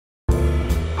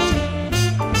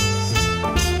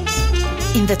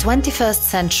In the 21st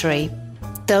century,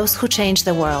 those who change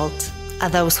the world are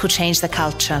those who change the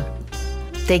culture.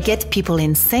 They get people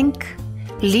in sync,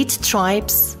 lead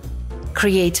tribes,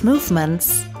 create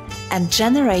movements, and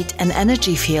generate an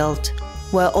energy field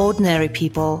where ordinary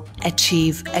people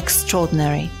achieve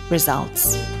extraordinary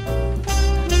results.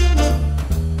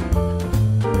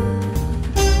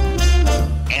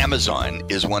 Amazon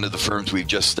is one of the firms we've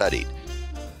just studied.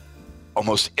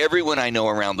 Almost everyone I know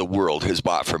around the world has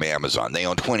bought from Amazon. They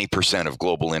own 20% of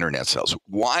global internet sales.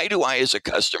 Why do I, as a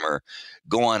customer,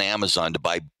 go on Amazon to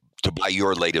buy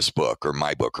your latest book or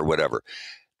my book or whatever?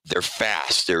 They're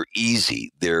fast, they're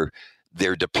easy, they're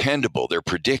dependable, they're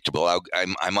predictable.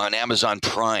 I'm on Amazon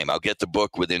Prime. I'll get the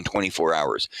book within 24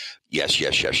 hours.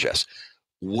 Yes.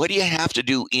 What do you have to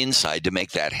do inside to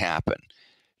make that happen?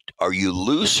 Are you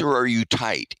loose or are you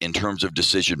tight in terms of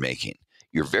decision making?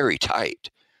 You're very tight.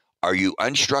 Are you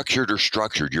unstructured or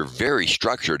structured? You're very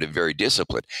structured and very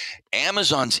disciplined.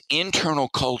 Amazon's internal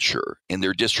culture in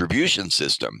their distribution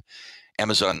system,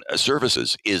 Amazon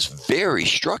services, is very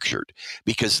structured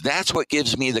because that's what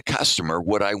gives me, the customer,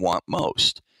 what I want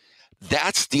most.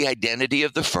 That's the identity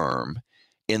of the firm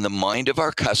in the mind of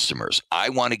our customers. I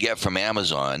want to get from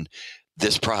Amazon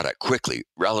this product quickly,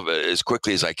 relevant as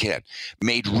quickly as I can,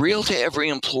 made real to every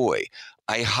employee.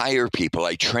 I hire people,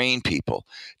 I train people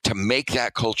to make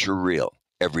that culture real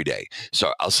every day.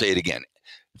 So I'll say it again.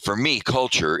 For me,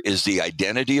 culture is the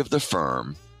identity of the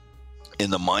firm in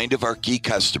the mind of our key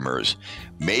customers,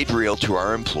 made real to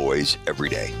our employees every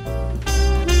day.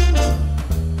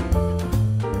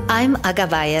 I'm Aga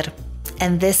Bayer,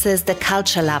 and this is the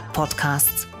Culture Lab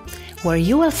podcast, where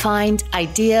you will find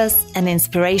ideas and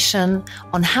inspiration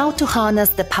on how to harness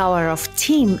the power of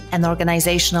team and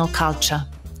organizational culture.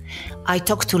 I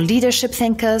talk to leadership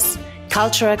thinkers,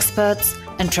 culture experts,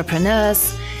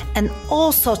 entrepreneurs, and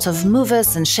all sorts of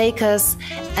movers and shakers,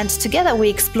 and together we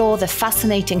explore the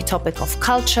fascinating topic of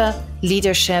culture,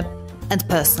 leadership, and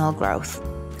personal growth.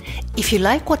 If you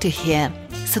like what you hear,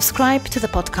 subscribe to the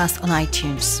podcast on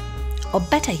iTunes. Or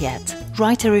better yet,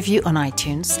 write a review on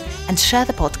iTunes and share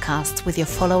the podcast with your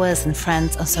followers and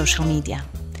friends on social media.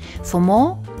 For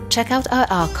more, check out our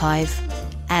archive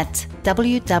at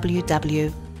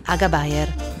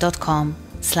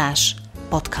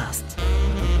www.agabayer.com/podcast.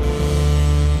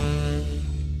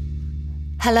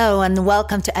 Hello and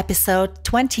welcome to episode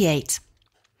 28.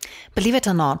 Believe it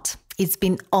or not, it's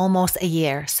been almost a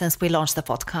year since we launched the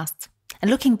podcast. And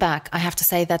looking back, I have to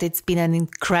say that it's been an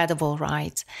incredible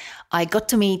ride. I got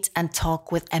to meet and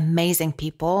talk with amazing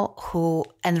people who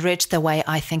enrich the way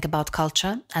I think about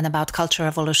culture and about culture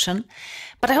evolution.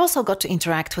 But I also got to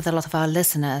interact with a lot of our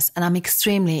listeners, and I'm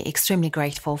extremely, extremely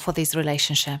grateful for these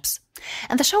relationships.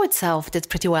 And the show itself did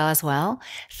pretty well as well.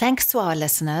 Thanks to our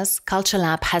listeners, Culture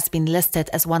Lab has been listed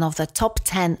as one of the top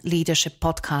 10 leadership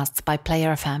podcasts by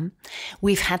Player FM.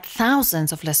 We've had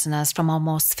thousands of listeners from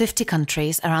almost 50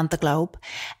 countries around the globe,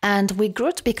 and we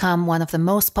grew to become one of the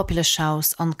most popular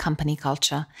shows on company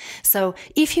culture. So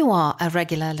if you are a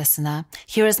regular listener,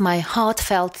 here is my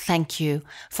heartfelt thank you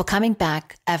for coming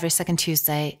back every second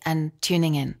Tuesday and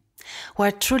tuning in. We're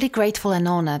truly grateful and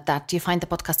honored that you find the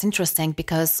podcast interesting,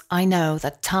 because I know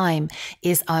that time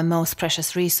is our most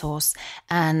precious resource,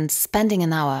 and spending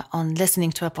an hour on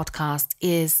listening to a podcast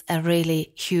is a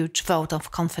really huge vote of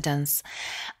confidence.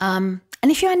 And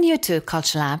if you are new to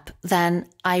Culture Lab, then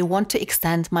I want to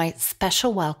extend my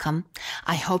special welcome.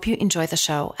 I hope you enjoy the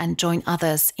show and join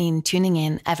others in tuning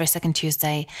in every second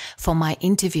Tuesday for my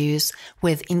interviews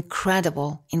with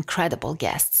incredible, incredible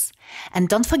guests. And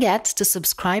don't forget to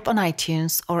subscribe on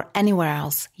iTunes or anywhere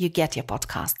else you get your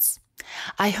podcasts.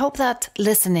 I hope that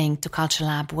listening to Culture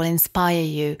Lab will inspire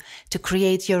you to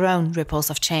create your own ripples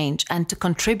of change and to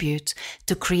contribute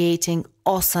to creating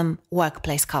awesome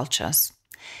workplace cultures.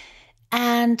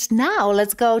 And now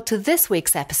let's go to this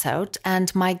week's episode.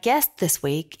 And my guest this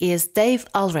week is Dave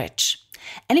Ulrich.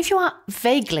 And if you are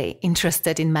vaguely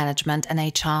interested in management and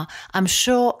HR, I'm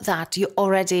sure that you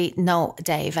already know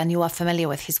Dave and you are familiar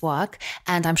with his work.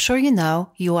 And I'm sure you know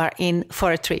you are in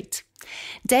for a treat.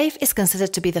 Dave is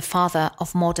considered to be the father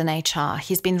of modern HR.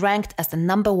 He's been ranked as the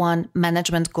 #1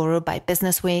 management guru by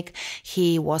Businessweek.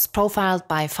 He was profiled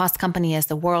by Fast Company as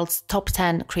the world's top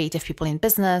 10 creative people in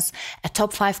business, a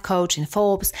top 5 coach in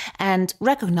Forbes, and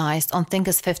recognized on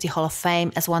Thinkers 50 Hall of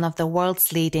Fame as one of the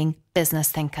world's leading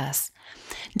business thinkers.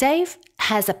 Dave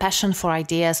has a passion for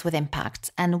ideas with impact.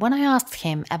 And when I asked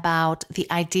him about the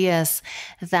ideas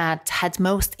that had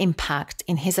most impact,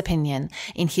 in his opinion,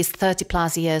 in his 30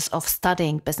 plus years of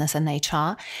studying business and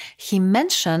HR, he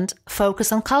mentioned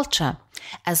focus on culture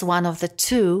as one of the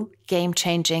 2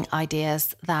 game-changing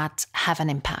ideas that have an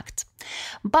impact.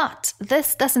 But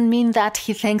this doesn't mean that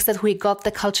he thinks that we got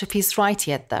the culture piece right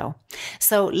yet, though.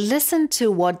 So listen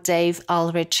to what Dave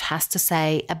Ulrich has to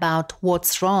say about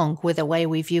what's wrong with the way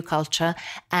we view culture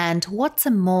and what's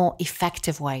a more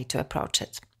effective way to approach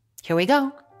it. Here we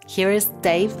go. Here is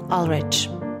Dave Ulrich.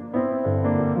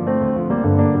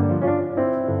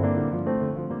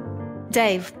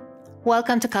 Dave,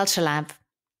 welcome to Culture Lab.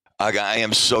 I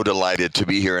am so delighted to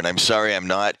be here, and I'm sorry I'm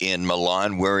not in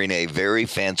Milan wearing a very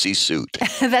fancy suit.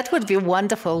 That would be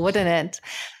wonderful, wouldn't it?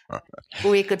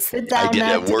 We could sit down. I did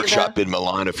a workshop in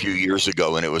Milan a few years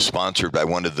ago, and it was sponsored by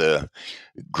one of the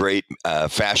great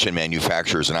fashion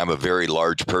manufacturers, and I'm a very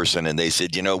large person, and they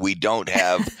said, we don't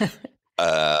have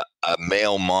a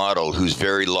male model who's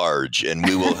very large, and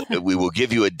we will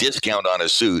give you a discount on a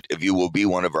suit if you will be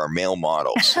one of our male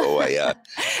models. So I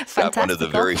got one of the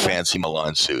very fancy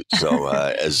Milan suits. So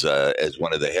as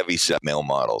one of the heavy set male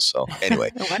models. So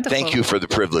anyway, thank you for the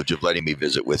privilege of letting me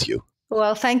visit with you.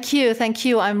 Well, thank you. Thank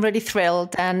you. I'm really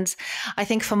thrilled. And I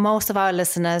think for most of our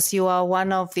listeners, you are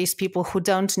one of these people who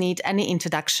don't need any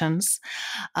introductions.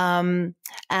 And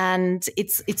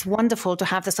it's wonderful to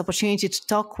have this opportunity to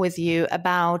talk with you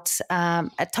about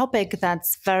a topic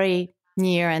that's very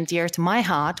near and dear to my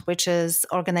heart, which is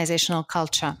organizational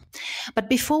culture. But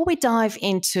before we dive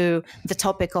into the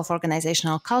topic of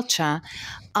organizational culture,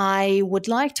 I would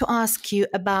like to ask you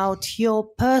about your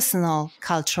personal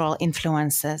cultural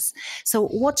influences. So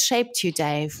what shaped you,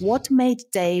 Dave? What made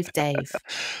Dave Dave?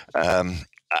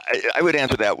 I would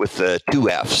answer that with two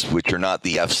F's, which are not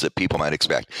the F's that people might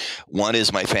expect. One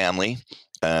is my family,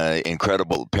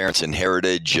 incredible parents and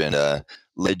heritage and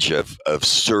lineage of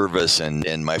service.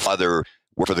 And my father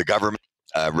worked for the government,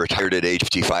 retired at age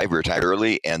 55, retired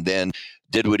early, and then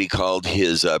did what he called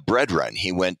his bread run.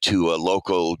 He went to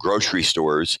local grocery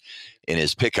stores in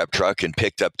his pickup truck and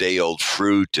picked up day-old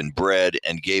fruit and bread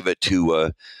and gave it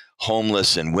to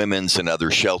homeless and women's and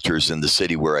other shelters in the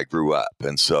city where I grew up.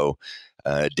 And so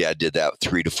Dad did that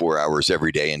 3 to 4 hours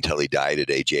every day until he died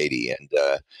at age 80. And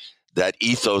that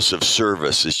ethos of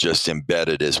service is just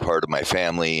embedded as part of my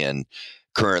family. And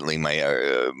currently,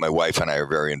 my wife and I are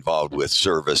very involved with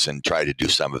service and try to do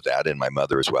some of that, and my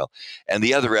mother as well. And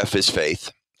the other F is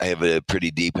faith. I have a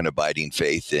pretty deep and abiding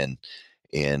faith in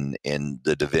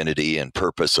the divinity and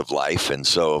purpose of life. And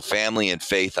so family and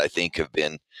faith, I think, have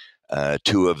been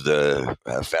two of the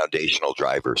foundational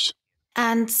drivers.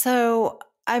 And so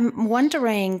I'm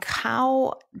wondering,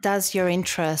 how does your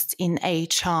interest in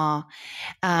HR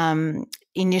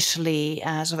initially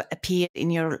sort of appear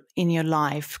in your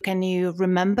life? Can you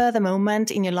remember the moment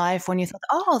in your life when you thought,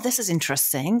 "Oh, this is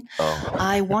interesting.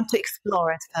 I want to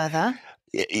explore it further"?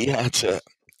 Yeah,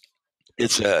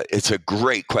 it's a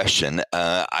great question.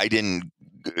 I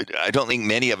don't think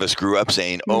many of us grew up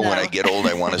saying, "Oh, when I get old,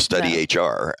 I want to study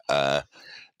HR."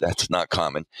 That's not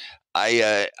common.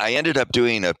 I ended up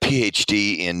doing a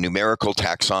PhD in numerical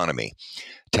taxonomy.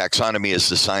 Taxonomy is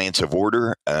the science of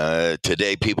order.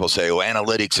 Today, people say, "Oh,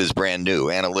 analytics is brand new."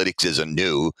 Analytics isn't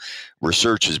new.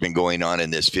 Research has been going on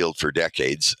in this field for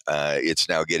decades. It's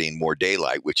now getting more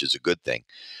daylight, which is a good thing.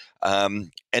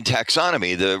 And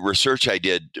taxonomy, the research I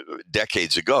did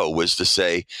decades ago, was to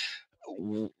say,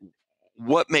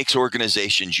 what makes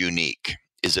organizations unique?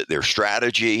 Is it their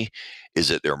strategy? Is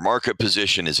it their market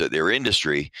position? Is it their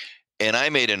industry? And I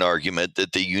made an argument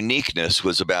that the uniqueness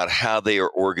was about how they are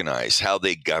organized, how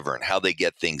they govern, how they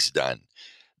get things done.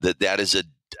 That is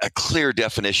a clear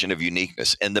definition of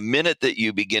uniqueness. And the minute that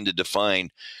you begin to define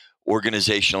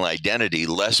organizational identity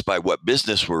less by what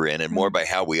business we're in and more by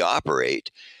how we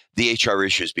operate, the HR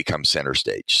issues become center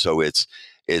stage. So it's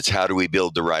how do we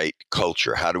build the right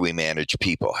culture? How do we manage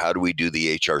people? How do we do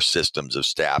the HR systems of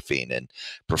staffing and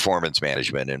performance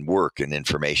management and work and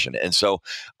information? And so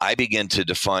I begin to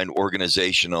define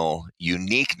organizational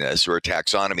uniqueness, or a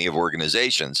taxonomy of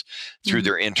organizations, through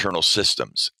their internal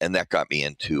systems. And that got me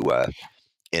into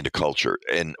culture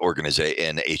and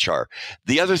HR.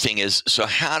 The other thing is, so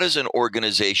how does an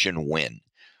organization win?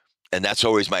 And that's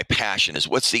always my passion, is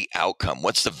what's the outcome?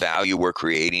 What's the value we're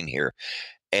creating here?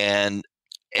 And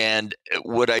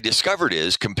what I discovered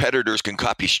is competitors can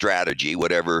copy strategy,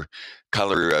 whatever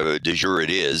color du jour it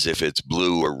is. If it's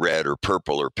blue or red or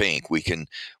purple or pink, we can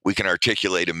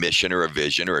articulate a mission or a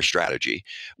vision or a strategy.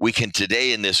 We can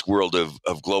today, in this world of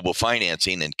global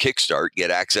financing and Kickstart,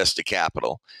 get access to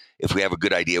capital. If we have a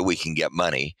good idea, we can get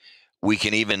money. We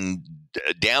can even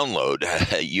download.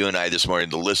 You and I this morning,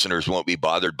 the listeners won't be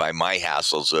bothered by my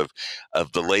hassles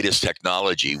of the latest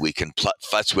technology. We can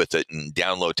futz with it and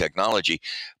download technology,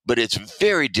 but it's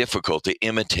very difficult to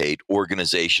imitate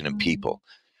organization and people.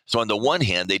 So on the one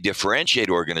hand, they differentiate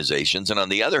organizations, and on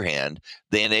the other hand,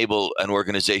 they enable an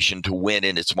organization to win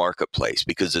in its marketplace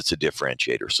because it's a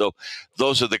differentiator. So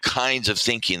those are the kinds of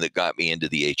thinking that got me into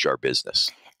the HR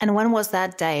business. And when was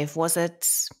that, Dave? Was it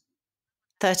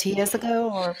 30 years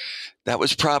ago, or? That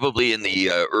was probably in the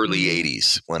early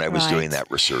 80s when I was doing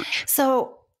that research.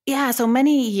 So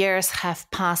many years have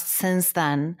passed since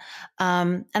then.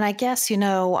 And I guess,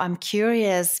 I'm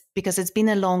curious because it's been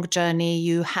a long journey.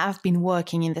 You have been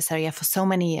working in this area for so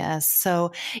many years.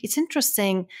 So it's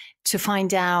interesting to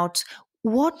find out,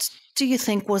 what do you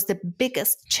think was the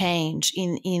biggest change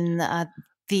in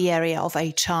the area of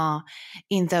HR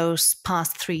in those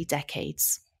past 3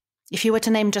 decades? If you were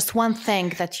to name just one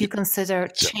thing that you consider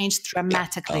changed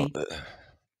dramatically.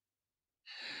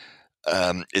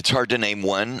 It's hard to name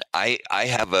one. I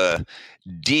have a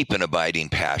deep and abiding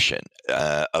passion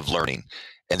of learning.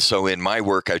 And so in my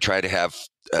work, I try to have,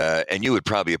 and you would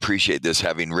probably appreciate this,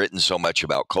 having written so much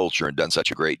about culture and done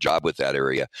such a great job with that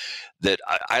area, that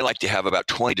I like to have about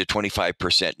 20 to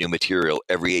 25% new material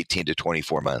every 18 to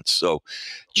 24 months. So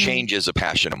change is a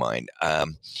passion of mine.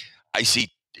 I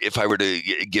see, if I were to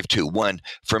give two, one,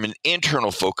 from an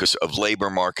internal focus of labor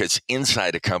markets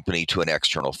inside a company to an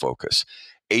external focus.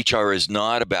 HR is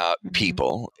not about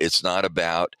people. It's not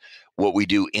about what we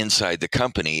do inside the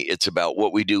company. It's about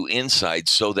what we do inside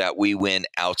so that we win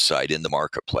outside in the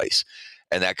marketplace.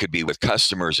 And that could be with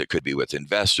customers. It could be with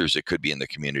investors. It could be in the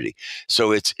community.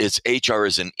 So it's HR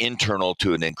as an internal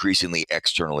to an increasingly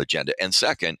external agenda. And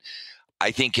second, I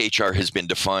think HR has been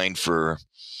defined for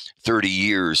 30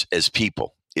 years as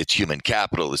people. It's human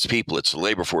capital, it's people, it's the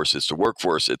labor force, it's the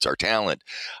workforce, it's our talent.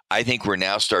 I think we're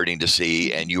now starting to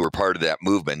see, and you were part of that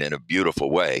movement in a beautiful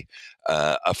way,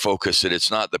 a focus that it's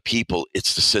not the people,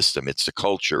 it's the system, it's the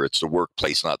culture, it's the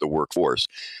workplace, not the workforce.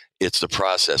 It's the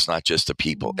process, not just the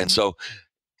people. And so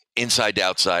inside to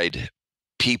outside,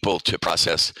 people to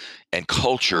process, and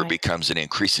culture becomes an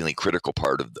increasingly critical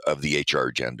part of the HR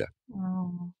agenda.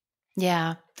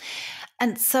 Yeah.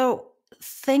 And so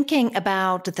thinking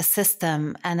about the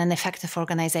system and an effective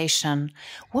organization,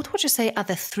 what would you say are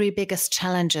the 3 biggest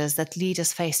challenges that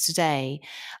leaders face today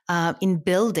in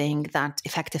building that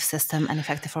effective system and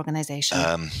effective organization?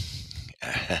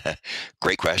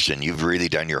 Great question. You've really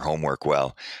done your homework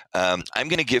well. I'm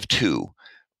going to give 2.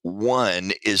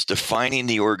 One is defining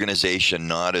the organization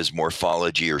not as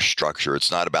morphology or structure.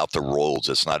 It's not about the roles.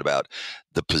 It's not about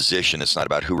the position. It's not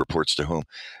about who reports to whom.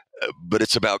 But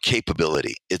it's about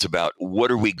capability. It's about what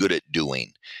are we good at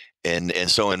doing? And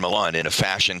so in Milan, in a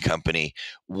fashion company,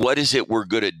 what is it we're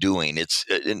good at doing? It's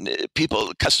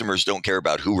customers don't care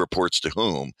about who reports to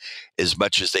whom as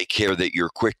much as they care that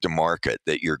you're quick to market,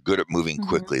 that you're good at moving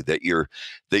quickly, that you're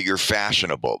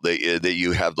fashionable, that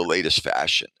you have the latest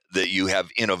fashion, that you have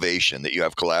innovation, that you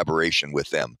have collaboration with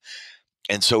them.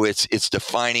 And so it's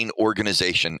defining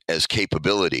organization as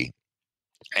capability.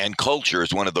 And culture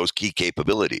is one of those key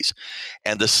capabilities.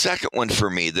 And the second one for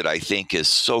me that I think is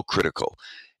so critical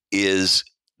is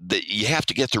that you have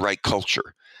to get the right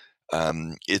culture.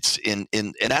 And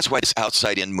that's why this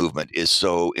outside in movement is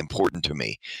so important to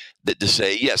me. That to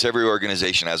say, yes, every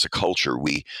organization has a culture.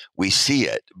 We see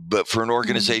it, but for an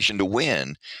organization to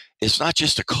win, it's not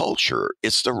just a culture;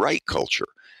 it's the right culture.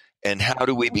 And how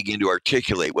do we begin to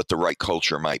articulate what the right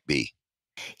culture might be?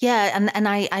 Yeah, and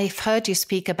I've heard you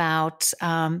speak about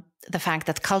the fact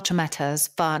that culture matters,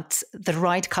 but the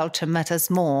right culture matters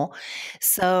more.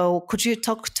 So could you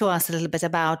talk to us a little bit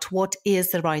about what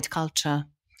is the right culture?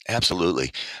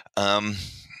 Absolutely.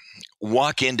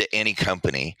 Walk into any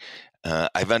company.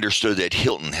 I've understood that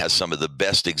Hilton has some of the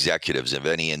best executives of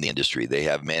any in the industry. They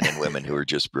have men and women who are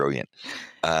just brilliant.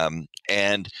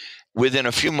 And within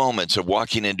a few moments of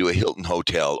walking into a Hilton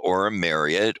hotel or a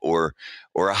Marriott or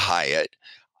a Hyatt,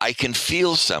 I can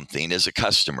feel something as a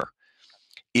customer.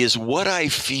 Is what I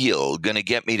feel going to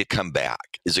get me to come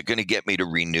back? Is it going to get me to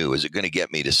renew? Is it going to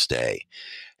get me to stay?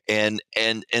 And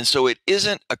so it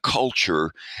isn't a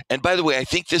culture. And by the way, I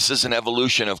think this is an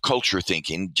evolution of culture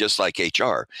thinking, just like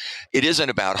HR. It isn't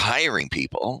about hiring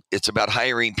people. It's about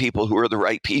hiring people who are the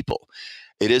right people.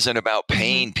 It isn't about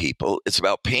paying people. It's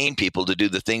about paying people to do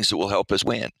the things that will help us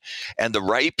win. And the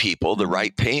right people, the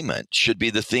right payment should be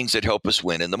the things that help us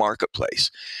win in the marketplace.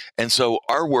 And so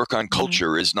our work on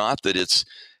culture is not that it's,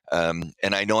 and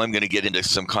I know I'm going to get into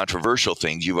some controversial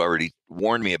things. You've already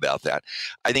warned me about that.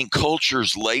 I think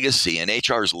culture's legacy and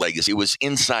HR's legacy was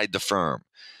inside the firm.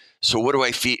 So what do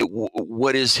I feel?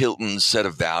 What is Hilton's set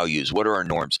of values? What are our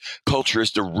norms? Culture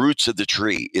is the roots of the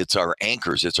tree. It's our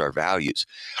anchors. It's our values.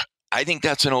 I think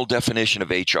that's an old definition of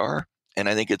HR. And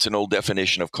I think it's an old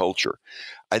definition of culture.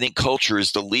 I think culture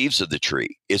is the leaves of the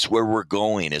tree. It's where we're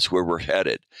going. It's where we're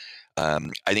headed. I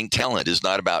think talent is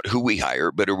not about who we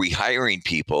hire, but are we hiring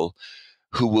people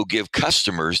who will give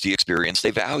customers the experience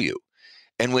they value?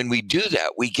 And when we do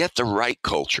that, we get the right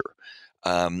culture.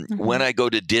 When I go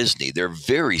to Disney, they're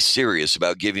very serious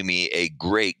about giving me a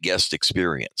great guest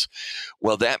experience.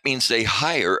 Well, that means they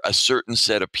hire a certain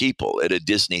set of people at a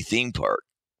Disney theme park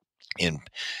in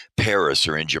Paris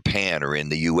or in Japan or in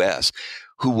the US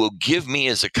who will give me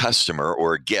as a customer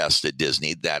or a guest at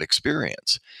Disney that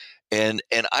experience. And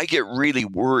I get really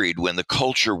worried when the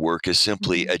culture work is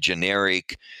simply a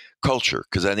generic culture,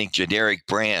 because I think generic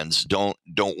brands don't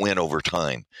win over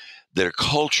time. That a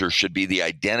culture should be the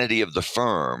identity of the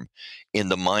firm in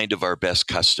the mind of our best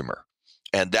customer.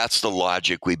 And that's the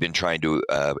logic we've been trying to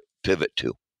pivot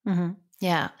to.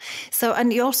 Yeah. So,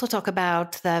 and you also talk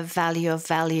about the value of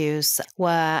values,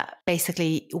 where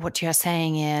basically what you're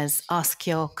saying is ask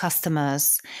your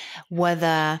customers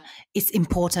whether it's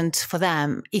important for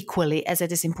them equally as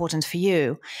it is important for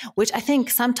you, which I think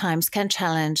sometimes can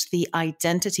challenge the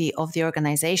identity of the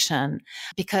organization.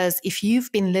 Because if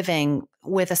you've been living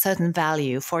with a certain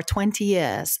value for 20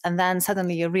 years, and then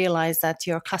suddenly you realize that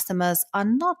your customers are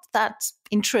not that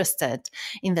interested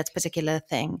in that particular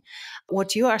thing,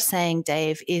 what you are saying,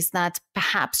 Dave, is that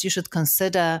perhaps you should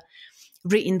consider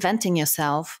reinventing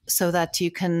yourself so that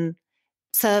you can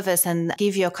service and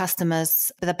give your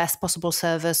customers the best possible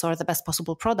service or the best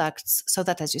possible products, so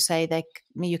that, as you say,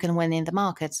 you can win in the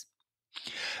market.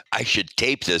 I should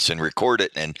tape this and record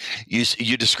it. And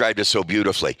you described it so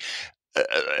beautifully.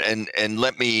 And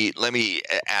let me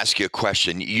ask you a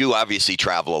question. You obviously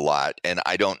travel a lot, and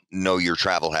I don't know your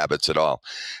travel habits at all.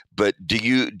 But do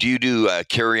you do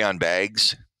carry-on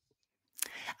bags?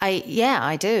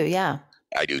 I do. Yeah,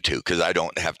 I do too, because I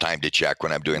don't have time to check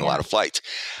when I'm doing a lot of flights.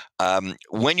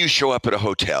 When you show up at a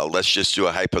hotel, let's just do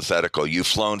a hypothetical. You've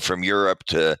flown from Europe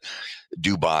to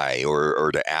Dubai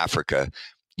or to Africa.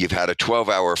 You've had a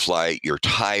 12-hour flight. You're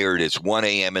tired. It's 1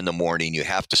 a.m. in the morning. You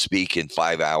have to speak in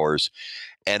 5 hours.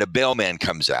 And a bellman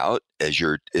comes out as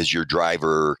your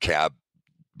driver or cab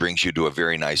brings you to a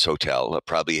very nice hotel,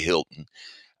 probably a Hilton.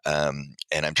 And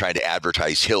I'm trying to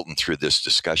advertise Hilton through this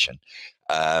discussion.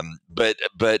 And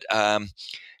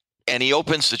he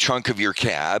opens the trunk of your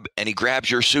cab and he grabs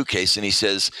your suitcase and he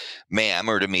says, "Ma'am,"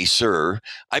 or to me, "Sir,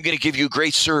 I'm going to give you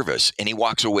great service." And he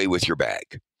walks away with your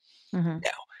bag. Now,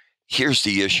 here's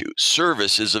the issue.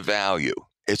 Service is a value.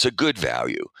 It's a good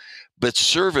value. But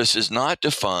service is not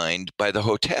defined by the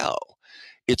hotel.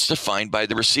 It's defined by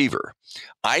the receiver.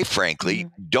 I frankly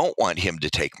don't want him to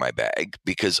take my bag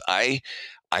because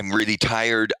I'm really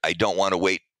tired. I don't want to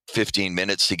wait 15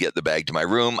 minutes to get the bag to my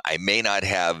room. I may not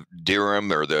have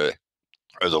dirham or the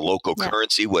local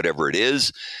currency, whatever it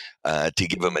is, to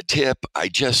give them a tip. I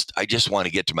just want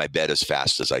to get to my bed as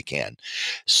fast as I can.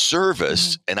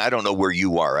 Service, and I don't know where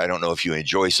you are. I don't know if you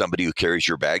enjoy somebody who carries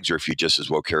your bags or if you just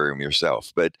as well carry them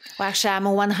yourself. But well, actually, I'm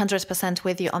 100%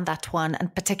 with you on that one,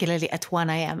 and particularly at 1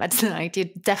 a.m. at night. You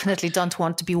definitely don't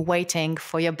want to be waiting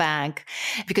for your bag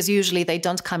because usually they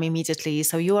don't come immediately.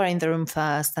 So you are in the room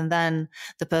first, and then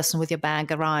the person with your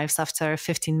bag arrives after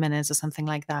 15 minutes or something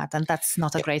like that. And that's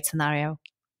not a great scenario.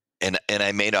 And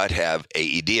I may not have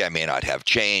AED, I may not have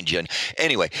change. And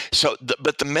anyway,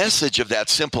 but the message of that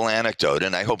simple anecdote,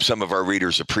 and I hope some of our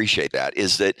readers appreciate that,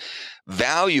 is that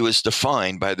value is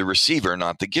defined by the receiver,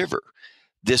 not the giver.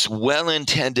 This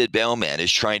well-intended bellman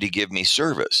is trying to give me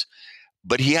service,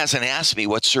 but he hasn't asked me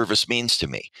what service means to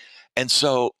me. And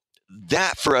so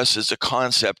that for us is a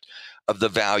concept of the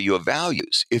value of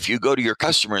values. If you go to your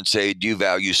customer and say, "Do you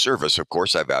value service?" Of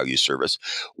course I value service.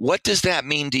 What does that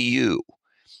mean to you?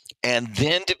 And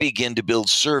then to begin to build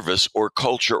service or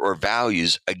culture or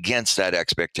values against that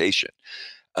expectation.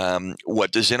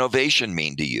 What does innovation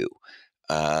mean to you?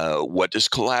 What does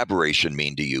collaboration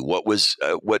mean to you? What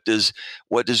does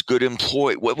good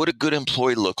employee? What would a good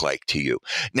employee look like to you?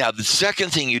 Now, the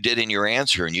second thing you did in your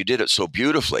answer, and you did it so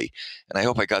beautifully, and I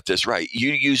hope I got this right.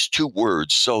 You used two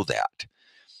words, "so that,"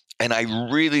 and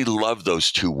I really love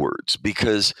those two words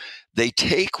because they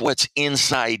take what's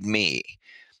inside me.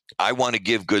 I want to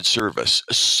give good service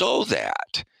so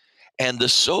that, and the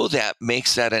 "so that"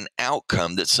 makes that an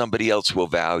outcome that somebody else will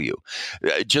value.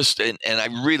 And I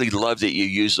really love that you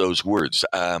use those words.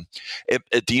 At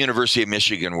the University of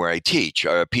Michigan where I teach,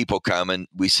 people come and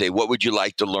we say, "What would you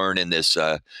like to learn in this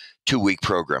 2-week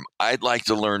program?" I'd like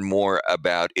to learn more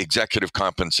about executive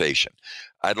compensation.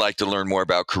 I'd like to learn more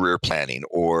about career planning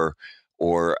or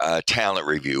talent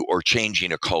review or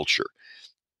changing a culture.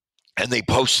 And they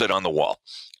post it on the wall.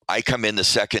 I come in the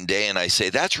second day and I say,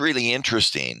 "That's really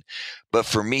interesting, but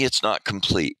for me, it's not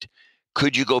complete.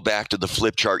 Could you go back to the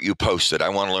flip chart you posted? I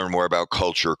want to learn more about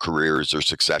culture, careers, or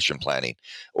succession planning,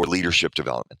 or leadership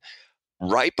development.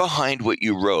 Right behind what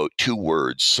you wrote, 2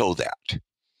 words, so that.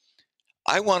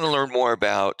 I want to learn more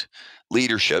about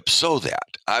leadership, so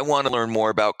that. I want to learn more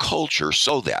about culture,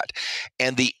 so that.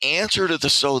 And the answer to the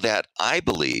so that, I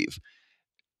believe,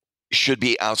 should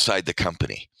be outside the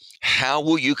company. How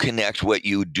will you connect what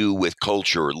you do with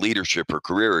culture or leadership or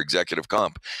career or executive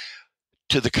comp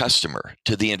to the customer,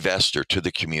 to the investor, to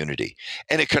the community?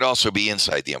 And it could also be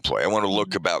inside the employee. I want to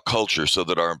look about culture so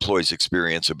that our employees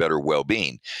experience a better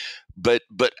well-being. But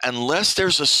unless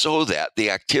there's a so that, the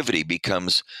activity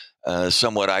becomes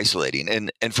somewhat isolating.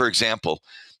 And for example,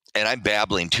 and I'm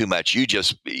babbling too much. You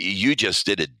just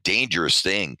did a dangerous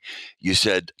thing. You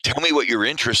said, "Tell me what you're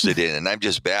interested in," and I'm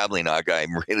just babbling. Aga,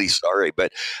 I'm really sorry,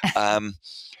 but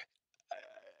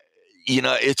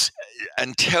it's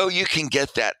until you can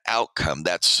get that outcome,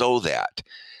 that so that,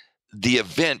 the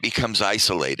event becomes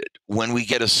isolated. When we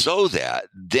get a so that,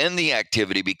 then the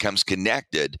activity becomes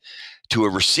connected to a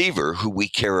receiver who we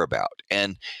care about.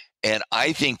 And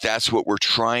I think that's what we're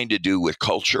trying to do with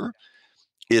culture.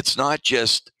 It's not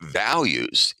just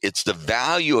values, it's the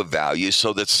value of values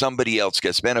so that somebody else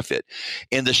gets benefit.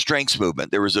 In the strengths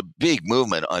movement, there was a big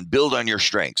movement on build on your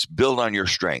strengths, build on your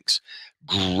strengths.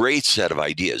 Great set of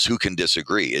ideas. Who can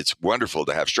disagree? It's wonderful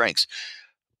to have strengths.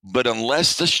 But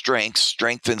unless the strengths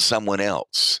strengthen someone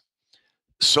else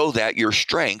so that your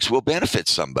strengths will benefit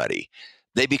somebody,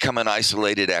 they become an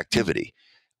isolated activity.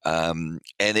 And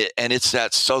it's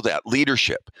that so that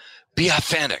leadership, be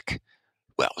authentic.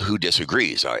 Well, who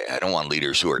disagrees? I don't want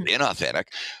leaders who are inauthentic,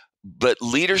 but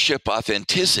leadership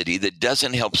authenticity that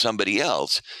doesn't help somebody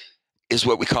else is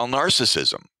what we call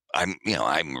narcissism.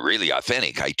 I'm really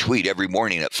authentic. I tweet every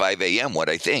morning at 5 a.m. what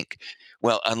I think.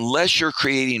 Well, unless you're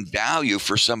creating value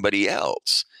for somebody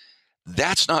else,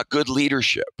 that's not good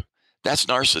leadership. That's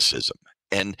narcissism.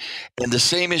 And the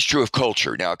same is true of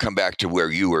culture. Now I'll come back to where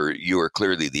you were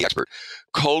clearly the expert.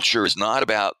 Culture is not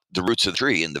about the roots of the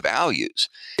tree and the values.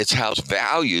 It's how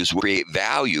values will create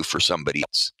value for somebody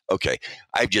else. Okay,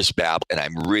 I've just babbled, and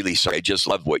I'm really sorry. I just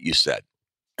love what you said.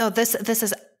 Oh, this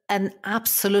is an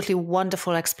absolutely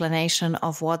wonderful explanation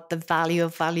of what the value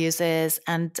of values is,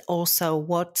 and also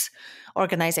what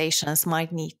organizations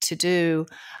might need to do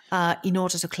in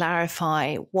order to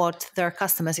clarify what their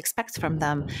customers expect from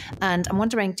them. And I'm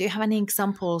wondering, do you have any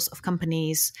examples of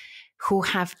companies who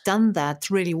have done that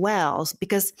really well?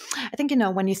 Because I think,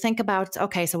 when you think about,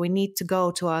 okay, so we need to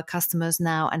go to our customers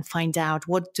now and find out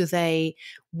what do they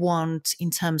want in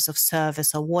terms of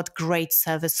service, or what great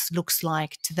service looks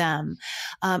like to them.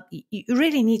 You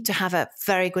really need to have a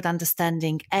very good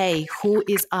understanding, who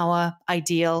is our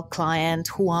ideal client,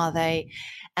 who are they,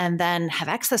 and then have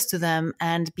access to them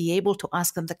and be able to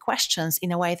ask them the questions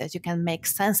in a way that you can make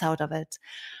sense out of it.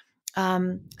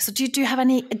 So do you have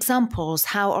any examples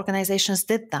how organizations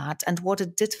did that and what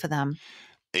it did for them?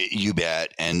 You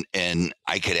bet. And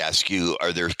I could ask you,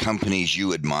 are there companies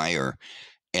you admire?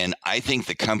 And I think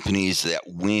the companies that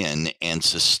win and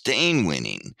sustain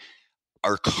winning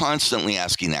are constantly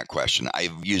asking that question.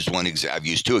 I've used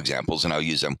two examples, and I'll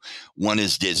use them. One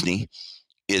is Disney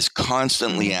is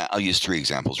constantly, I'll use 3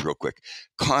 examples real quick,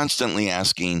 constantly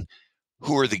asking,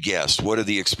 who are the guests? What are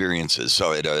the experiences?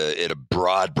 So at a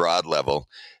broad level,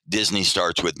 Disney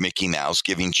starts with Mickey Mouse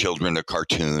giving children a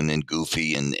cartoon, and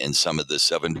Goofy and some of the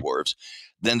 7 Dwarfs.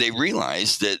 Then they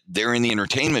realize that they're in the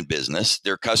entertainment business.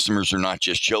 Their customers are not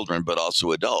just children, but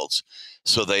also adults.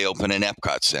 So they open an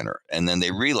Epcot Center. And then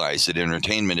they realize that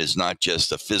entertainment is not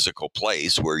just a physical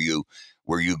place where you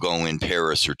go in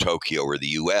Paris or Tokyo or the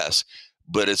US,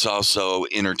 but it's also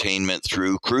entertainment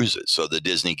through cruises. So the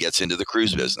Disney gets into the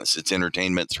cruise business. It's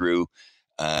entertainment through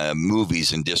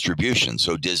movies and distribution.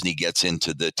 So Disney gets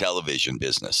into the television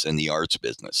business and the arts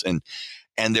business.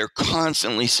 And they're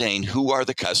constantly saying, who are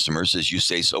the customers, as you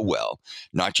say so well,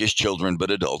 not just children, but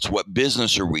adults? What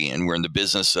business are we in? We're in the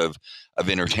business of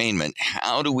entertainment.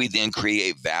 How do we then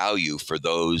create value for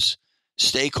those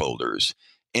stakeholders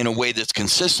in a way that's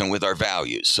consistent with our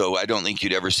values? So I don't think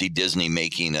you'd ever see Disney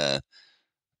making a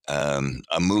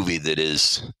movie that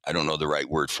is, I don't know the right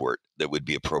word for it, that would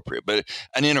be appropriate, but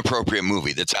an inappropriate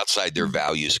movie that's outside their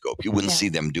value scope. You wouldn't see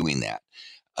them doing that.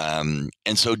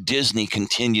 And so Disney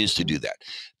continues to do that.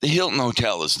 The Hilton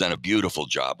Hotel has done a beautiful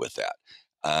job with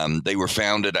that. They were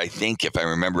founded, I think, if I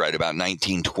remember right, about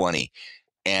 1920,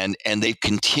 and they've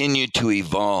continued to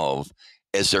evolve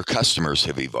as their customers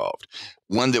have evolved.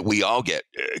 One that we all get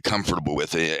comfortable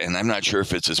with, and I'm not sure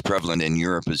if it's as prevalent in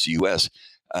Europe as the US,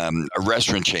 a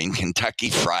restaurant chain, Kentucky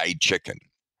Fried Chicken.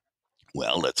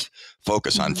 Well, let's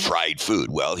focus on fried food.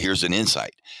 Well, here's an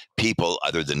insight. People,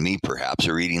 other than me perhaps,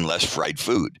 are eating less fried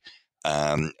food.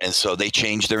 And so they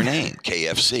changed their name,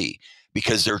 KFC,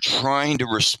 because they're trying to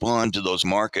respond to those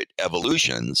market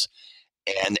evolutions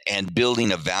and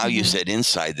building a value set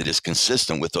inside that is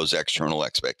consistent with those external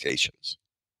expectations.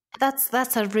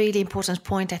 That's a really important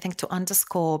point, I think, to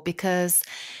underscore, because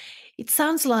it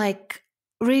sounds like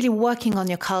really working on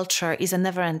your culture is a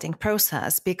never-ending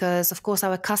process, because of course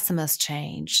our customers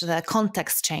change, the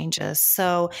context changes.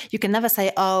 So you can never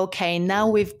say, oh, okay, now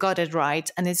we've got it right,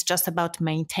 and it's just about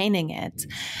maintaining it.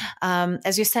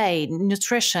 As you say,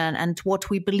 nutrition and what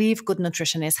we believe good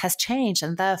nutrition is has changed,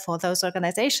 and therefore those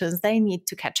organizations, they need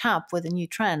to catch up with the new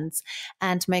trends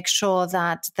and make sure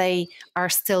that they are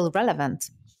still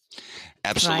relevant.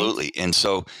 Absolutely. Right? And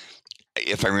so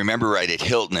if I remember right, at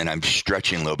Hilton, and I'm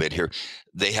stretching a little bit here,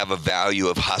 they have a value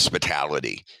of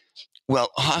hospitality.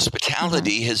 Well,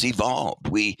 hospitality has evolved.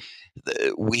 We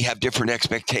have different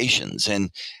expectations,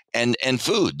 and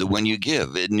food, the one you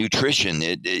give, nutrition.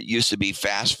 It used to be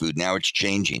fast food. Now it's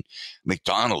changing.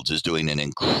 McDonald's is doing an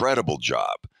incredible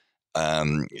job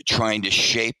trying to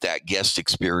shape that guest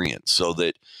experience so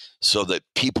that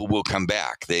people will come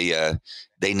back. They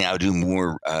now do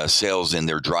more sales in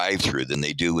their drive-through than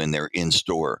they do in their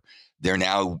in-store. They're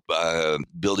now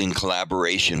building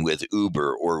collaboration with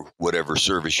Uber or whatever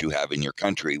service you have in your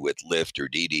country, with Lyft or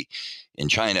Didi in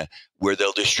China, where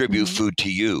they'll distribute food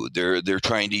to you. They're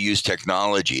trying to use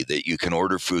technology that you can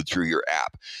order food through your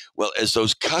app. Well, as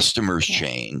those customers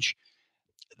change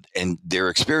and their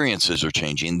experiences are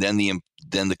changing, then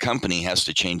the company has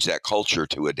to change that culture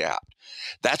to adapt.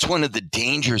 That's one of the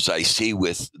dangers I see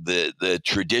with the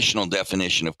traditional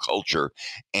definition of culture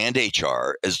and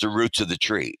HR as the roots of the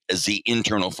tree, as the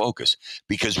internal focus,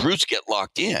 because roots get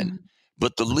locked in,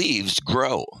 but the leaves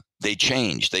grow, they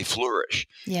change, they flourish.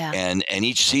 Yeah. And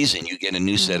each season you get a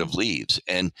new set of leaves.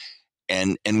 And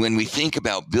when we think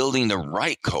about building the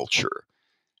right culture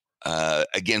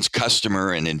against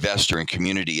customer and investor and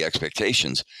community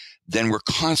expectations, then we're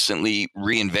constantly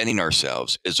reinventing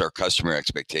ourselves as our customer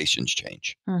expectations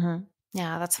change.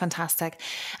 Yeah, that's fantastic.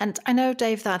 And I know,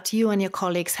 Dave, that you and your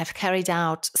colleagues have carried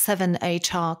out 7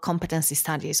 HR competency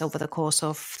studies over the course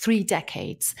of 3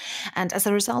 decades. And as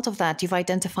a result of that, you've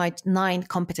identified 9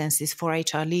 competencies for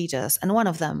HR leaders. And one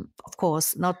of them, of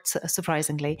course, not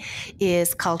surprisingly,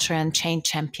 is culture and change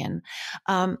champion.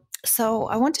 So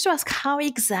I wanted to ask, how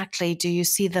exactly do you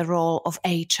see the role of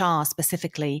HR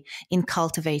specifically in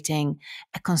cultivating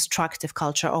a constructive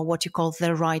culture, or what you call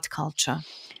the right culture?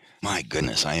 My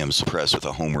goodness, I am impressed with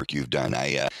the homework you've done.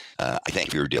 I thank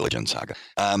you for your diligence, Saga.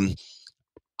 I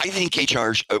think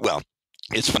HR, well,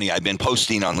 it's funny. I've been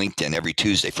posting on LinkedIn every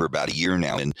Tuesday for about a year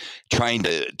now and trying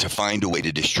to find a way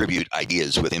to distribute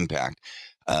ideas with impact.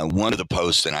 One of the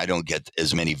posts, and I don't get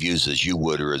as many views as you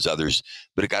would or as others,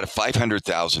 but it got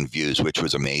 500,000 views, which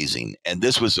was amazing. And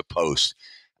this was a post,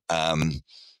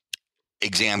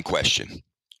 exam question.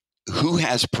 Who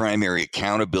has primary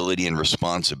accountability and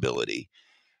responsibility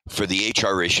for the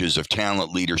HR issues of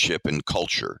talent, leadership, and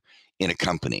culture in a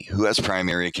company? Who has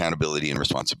primary accountability and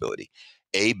responsibility?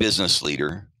 A, business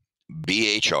leader,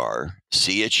 B, HR,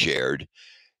 C, it's shared,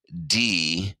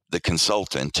 D, the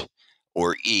consultant,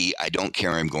 or E, I don't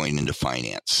care, I'm going into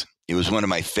finance. It was one of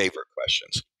my favorite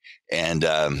questions. And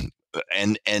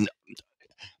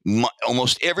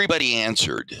almost everybody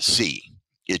answered C,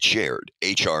 it's shared,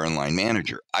 HR and line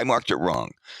manager. I marked it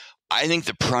wrong. I think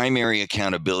the primary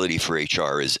accountability for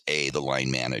HR is A, the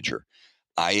line manager.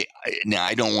 Now,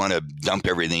 I don't want to dump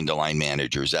everything to line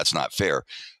managers. That's not fair.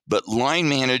 But line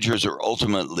managers are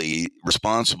ultimately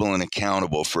responsible and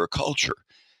accountable for a culture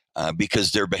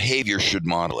because their behavior should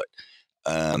model it.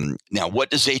 Now, what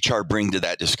does HR bring to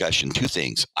that discussion? 2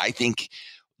 things. I think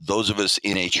those of us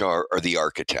in HR are the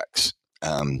architects.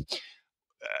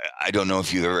 I don't know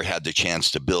if you've ever had the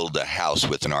chance to build a house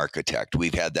with an architect.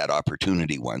 We've had that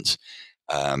opportunity once.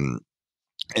 And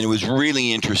it was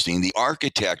really interesting. The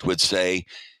architect would say,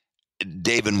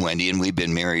 Dave and Wendy, and we've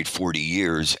been married 40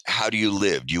 years, how do you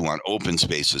live? Do you want open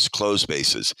spaces, closed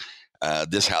spaces?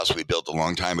 This house we built a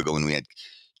long time ago when we had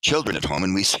children at home.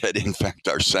 And we said, in fact,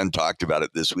 our son talked about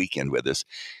it this weekend with us.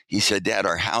 He said, Dad,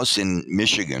 our house in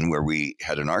Michigan where we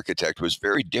had an architect was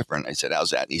very different. I said,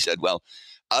 how's that? And he said, well,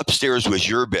 upstairs was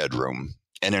your bedroom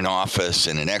and an office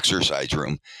and an exercise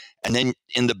room. And then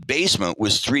in the basement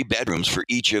was 3 bedrooms for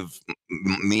each of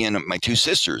me and my 2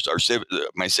 sisters,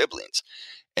 my siblings.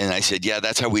 And I said, yeah,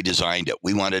 that's how we designed it.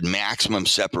 We wanted maximum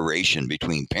separation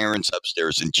between parents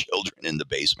upstairs and children in the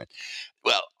basement.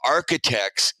 Well,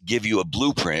 architects give you a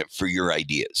blueprint for your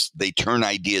ideas. They turn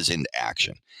ideas into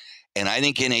action. And I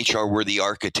think in HR, we're the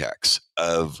architects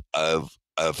of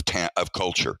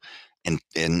culture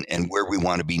and where we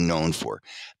want to be known for.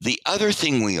 The other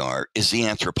thing we are is the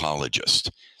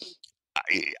anthropologist.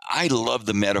 I love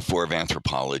the metaphor of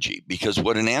anthropology, because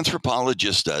what an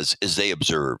anthropologist does is they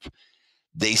observe.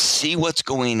 They see what's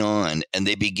going on and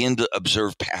they begin to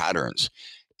observe patterns.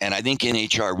 And I think in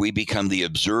HR, we become the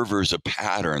observers of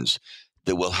patterns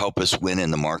that will help us win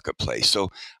in the marketplace. So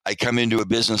I come into a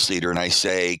business leader and I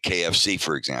say, KFC,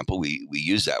 for example, we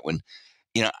use that one.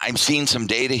 I'm seeing some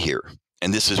data here,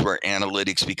 and this is where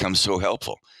analytics becomes so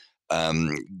helpful.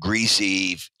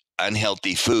 Greasy,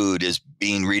 unhealthy food is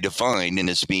being redefined, and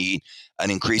it's being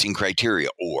an increasing criteria.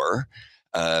 Or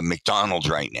McDonald's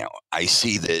right now, I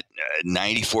see that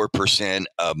 94%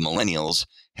 of millennials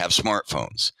have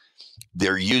smartphones.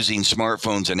 They're using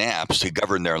smartphones and apps to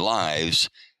govern their lives.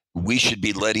 We should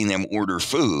be letting them order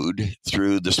food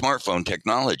through the smartphone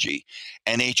technology.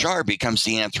 And HR becomes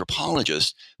the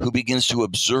anthropologist who begins to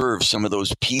observe some of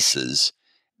those pieces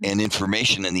and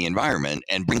information in the environment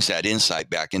and brings that insight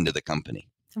back into the company.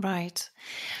 Right.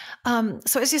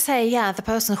 So as you say, the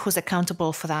person who's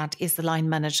accountable for that is the line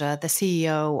manager. The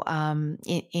CEO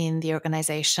in the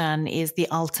organization is the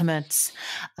ultimate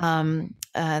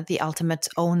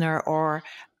owner, or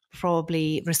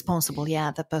probably responsible,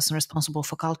 the person responsible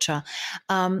for culture.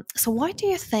 So why do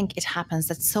you think it happens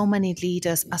that so many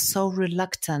leaders are so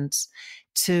reluctant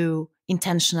to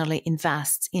intentionally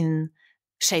invest in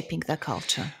shaping their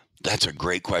culture? That's a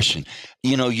great question.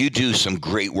 You do some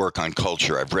great work on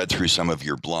culture. I've read through some of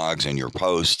your blogs and your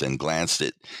posts and glanced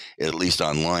at least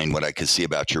online, what I could see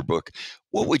about your book.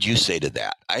 What would you say to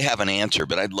that? I have an answer,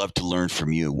 but I'd love to learn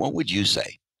from you. What would you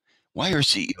say? Why are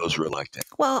CEOs reluctant?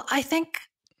 Well, I think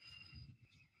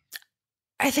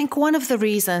one of the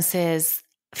reasons is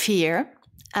fear,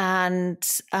 and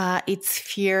it's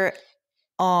fear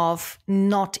of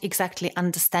not exactly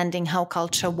understanding how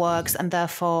culture works, and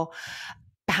therefore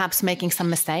perhaps making some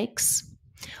mistakes,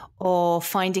 or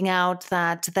finding out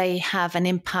that they have an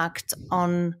impact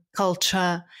on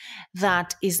culture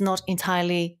that is not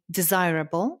entirely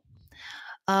desirable.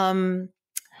 And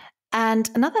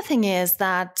another thing is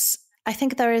that I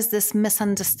think there is this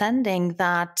misunderstanding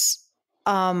that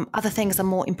other things are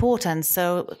more important.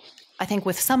 So I think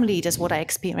with some leaders, what I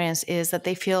experience is that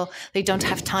they feel they don't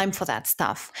have time for that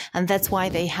stuff. And that's why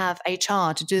they have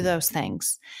HR to do those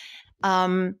things.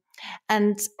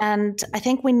 And I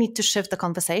think we need to shift the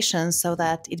conversation so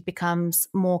that it becomes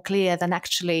more clear that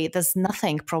actually there's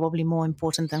nothing probably more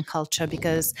important than culture,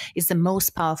 because it's the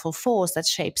most powerful force that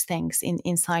shapes things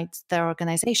inside their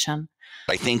organization.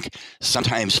 I think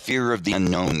sometimes fear of the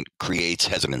unknown creates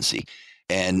hesitancy.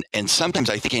 And sometimes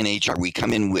I think in HR, we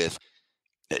come in with,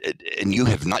 and you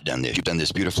have not done this, you've done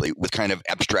this beautifully, with kind of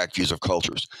abstract views of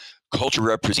cultures. Culture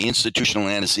represents the institutional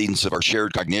antecedents of our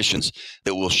shared cognitions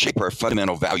that will shape our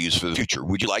fundamental values for the future.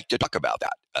 Would you like to talk about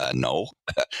that? No.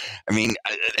 I mean,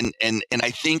 and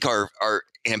I think our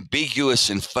ambiguous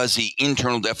and fuzzy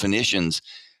internal definitions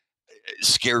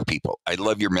scare people. I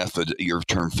love your method, your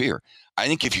term fear. I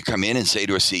think if you come in and say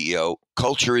to a CEO,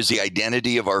 culture is the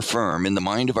identity of our firm in the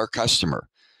mind of our customer.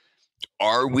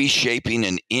 Are we shaping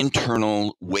an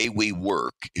internal way we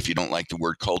work, if you don't like the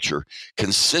word culture,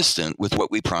 consistent with what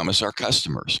we promise our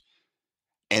customers?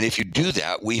 And if you do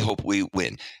that, we hope we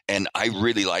win. And I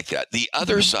really like that. The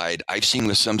other side I've seen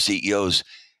with some CEOs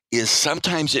is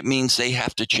sometimes it means they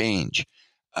have to change.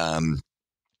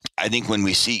 I think when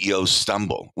we see CEOs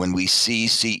stumble,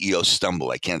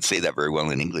 I can't say that very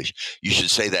well in English. You should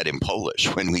say that in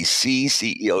Polish. When we see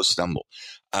CEOs stumble,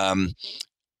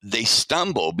 they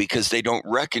stumble because they don't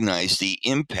recognize the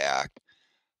impact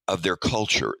of their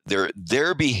culture.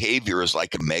 Their behavior is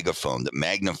like a megaphone that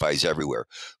magnifies everywhere.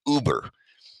 Uber,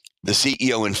 the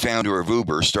CEO and founder of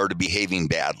Uber, started behaving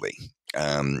badly.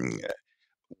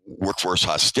 Workforce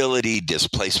hostility,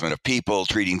 displacement of people,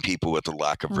 treating people with a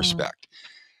lack of respect.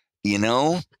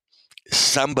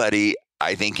 Somebody,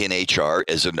 I think in HR,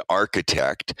 as an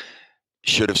architect,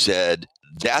 should have said,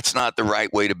 that's not the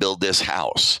right way to build this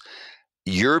house.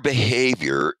 Your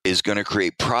behavior is going to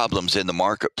create problems in the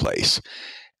marketplace.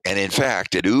 And in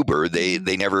fact, at Uber, they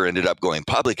never ended up going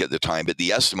public at the time, but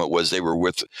the estimate was that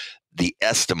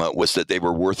they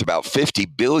were worth about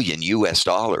 $50 billion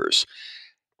US.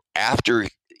 After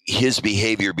his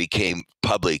behavior became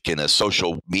public in a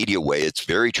social media way, it's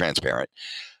very transparent.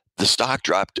 The stock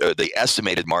dropped, the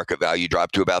estimated market value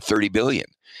dropped to about 30 billion.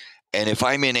 And if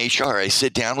I'm in HR, I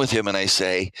sit down with him and I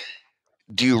say,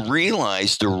 do you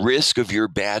realize the risk of your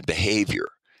bad behavior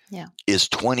is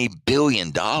 $20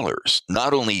 billion?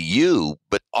 Not only you,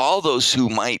 but all those who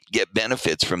might get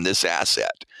benefits from this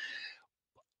asset.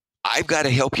 I've got to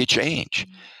help you change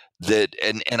that.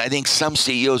 And I think some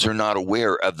CEOs are not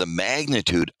aware of the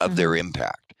magnitude of their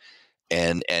impact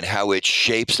and how it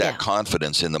shapes that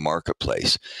confidence in the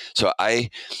marketplace. So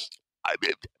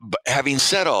but having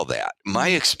said all that, my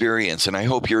experience, and I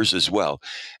hope yours as well,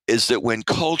 is that when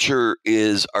culture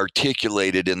is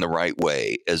articulated in the right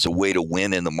way as a way to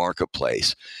win in the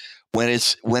marketplace, when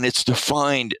it's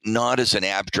defined not as an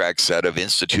abstract set of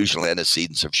institutional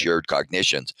antecedents of shared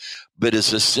cognitions, but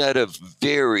as a set of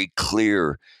very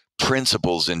clear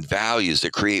principles and values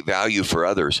that create value for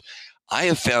others, I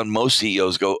have found most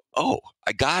CEOs go, "Oh,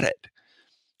 I got it.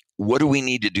 What do we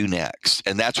need to do next?"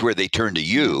 And that's where they turn to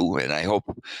you. And I hope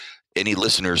any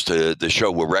listeners to the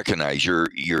show will recognize your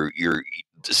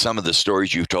some of the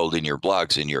stories you've told in your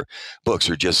blogs and your books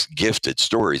are just gifted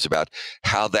stories about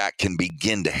how that can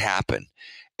begin to happen.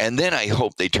 And then I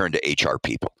hope they turn to HR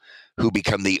people who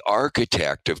become the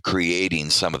architect of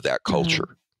creating some of that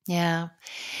culture. Yeah.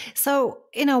 So,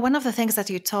 one of the things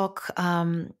that you talk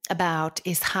about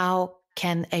is how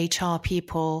can HR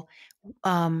people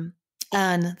earn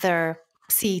their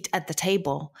seat at the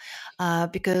table,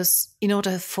 because in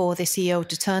order for the CEO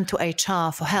to turn to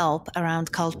HR for help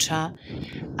around culture,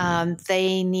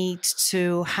 they need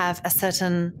to have a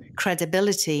certain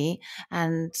credibility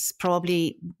and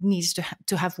probably needs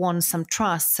to have won some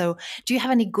trust. So do you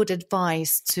have any good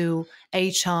advice to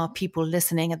HR people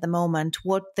listening at the moment,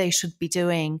 what they should be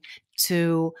doing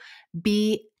to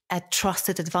be a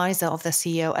trusted advisor of the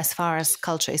CEO as far as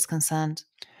culture is concerned?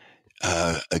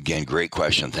 Again, great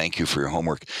question. Thank you for your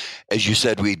homework. As you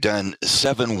said, we've done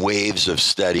 7 waves of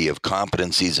study of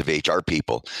competencies of HR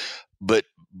people, but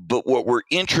what we're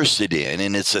interested in,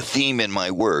 and it's a theme in my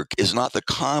work, is not the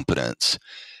competence,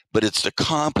 but it's the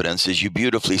competence, as you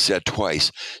beautifully said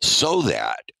twice, so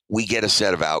that we get a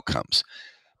set of outcomes.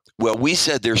 Well, we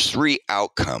said there's 3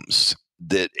 outcomes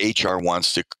that HR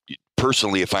wants to.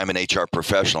 Personally, if I'm an HR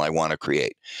professional, I want to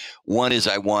create. One is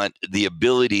I want the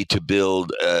ability to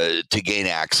build, to gain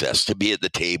access, to be at the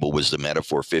table was the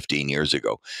metaphor 15 years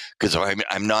ago. Because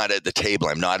I'm not at the table,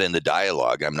 I'm not in the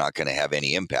dialogue, I'm not going to have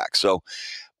any impact. So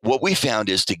what we found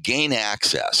is to gain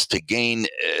access, to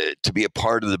be a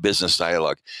part of the business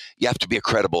dialogue, you have to be a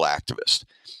credible activist.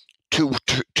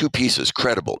 Two pieces: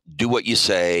 credible, do what you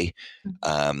say,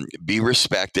 be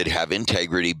respected, have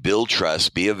integrity, build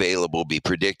trust, be available, be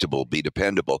predictable, be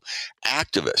dependable.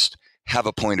 Activist, have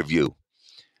a point of view.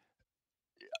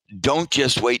 Don't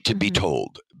just wait to be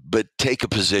told, but take a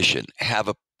position, have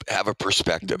a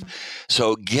perspective.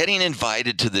 So getting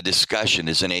invited to the discussion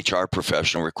as an HR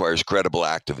professional requires credible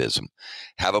activism.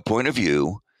 Have a point of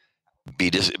view,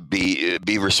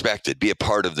 be respected, be a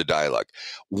part of the dialogue.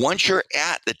 Once you're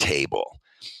at the table,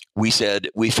 we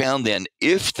found then,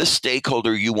 if the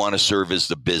stakeholder you want to serve is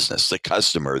the business, the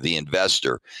customer, the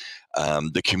investor,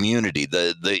 the community,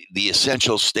 the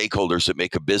essential stakeholders that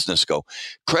make a business go,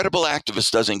 credible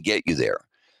activist doesn't get you there.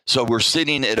 So we're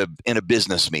sitting in a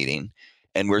business meeting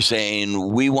and we're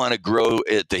saying we want to grow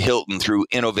at the Hilton through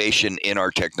innovation in our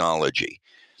technology.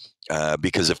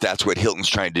 Because if that's what Hilton's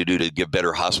trying to do to give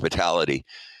better hospitality,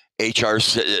 HR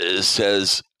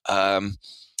says,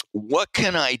 what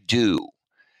can I do?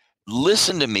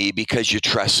 Listen to me because you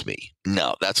trust me.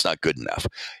 No, that's not good enough.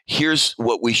 Here's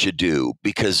what we should do,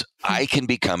 because I can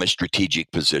become a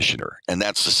strategic positioner. And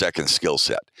that's the second skill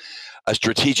set. A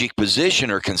strategic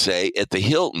positioner can say, at the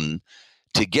Hilton,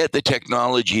 to get the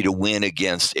technology to win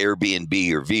against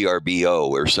Airbnb or VRBO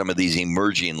or some of these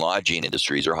emerging lodging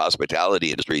industries or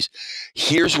hospitality industries,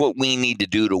 here's what we need to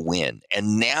do to win.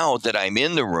 And now that I'm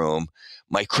in the room,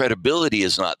 my credibility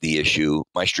is not the issue,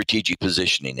 my strategic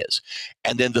positioning is.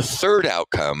 And then the third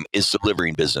outcome is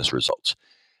delivering business results.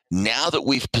 Now that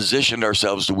we've positioned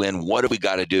ourselves to win, what do we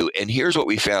got to do? And here's what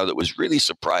we found that was really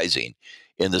surprising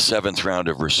in the 7th round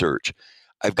of research.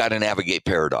 I've got to navigate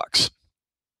paradox.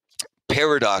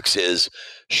 Paradox is,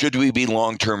 should we be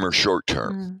long-term or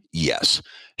short-term? Yes.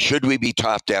 Should we be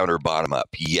top-down or bottom-up?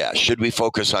 Yes. Should we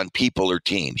focus on people or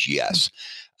teams? Yes.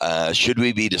 Should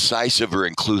we be decisive or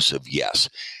inclusive? Yes.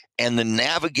 And the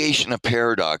navigation of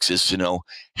paradox is to know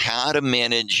how to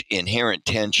manage inherent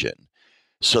tension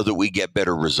so that we get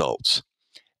better results.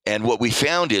 And what we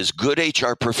found is good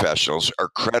HR professionals are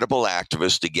credible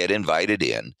activists to get invited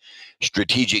in,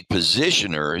 strategic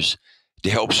positioners to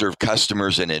help serve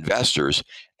customers and investors,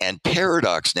 and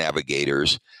paradox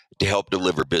navigators to help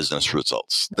deliver business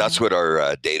results. That's what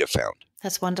our data found.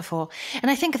 That's wonderful.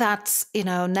 And I think that,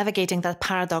 navigating that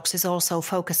paradox is also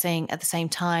focusing at the same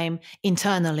time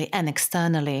internally and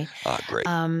externally. Great.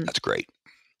 That's great.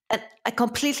 I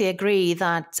completely agree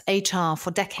that HR for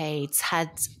decades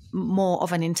had more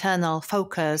of an internal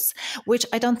focus, which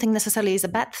I don't think necessarily is a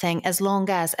bad thing, as long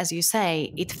as you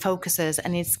say, it focuses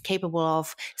and is capable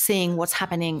of seeing what's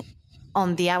happening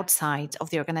on the outside of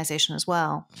the organization as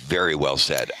well. Very well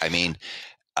said. I mean,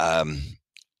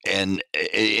 and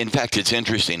in fact, it's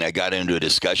interesting. I got into a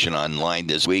discussion online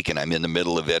this week, and I'm in the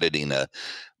middle of editing a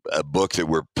book that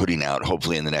we're putting out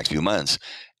hopefully in the next few months.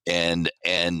 And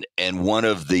one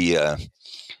of the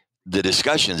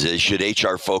discussions is, should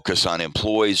HR focus on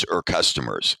employees or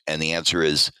customers? And the answer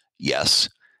is yes.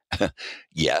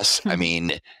 Yes. I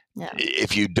mean,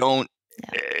 if you don't,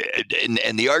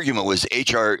 and the argument was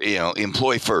HR,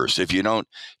 employee first. If you don't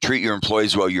treat your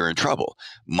employees well, you're in trouble.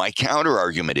 My counter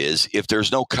argument is, if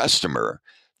there's no customer,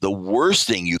 the worst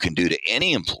thing you can do to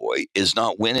any employee is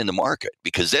not win in the market,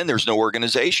 because then there's no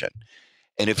organization.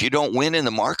 And if you don't win in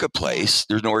the marketplace,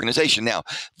 there's no organization. Now,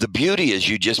 the beauty, as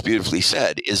you just beautifully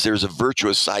said, is there's a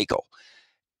virtuous cycle.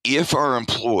 If our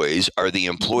employees are the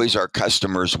employees our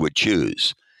customers would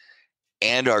choose,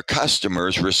 and our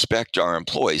customers respect our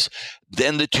employees,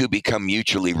 then the two become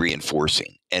mutually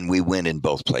reinforcing, and we win in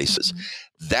both places.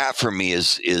 Mm-hmm. That, for me,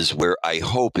 is where I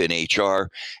hope in HR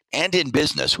and in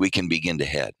business we can begin to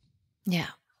head. Yeah.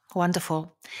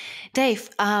 Wonderful. Dave,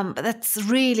 that's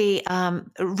really,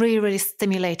 really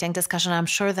stimulating discussion. I'm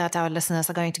sure that our listeners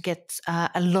are going to get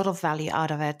a lot of value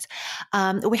out of it.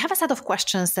 We have a set of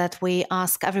questions that we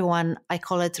ask everyone. I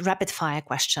call it rapid fire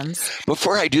questions.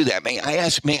 Before I do that, may I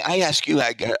ask you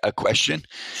a question?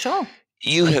 Sure.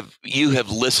 You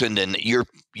have listened, and your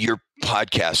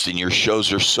podcast and your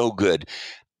shows are so good.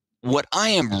 What I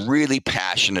am really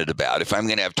passionate about, if I'm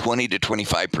going to have 20 to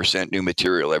 25% new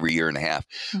material every year and a half,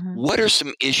 mm-hmm. what are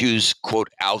some issues, quote,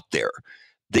 out there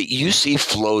that you see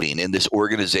floating in this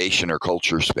organization or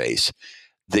culture space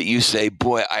that you say,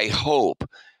 boy, I hope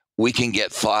we can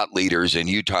get thought leaders, and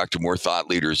you talk to more thought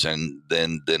leaders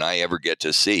than I ever get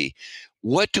to see.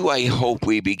 What do I hope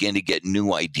we begin to get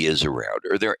new ideas around?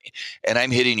 Are there, and I'm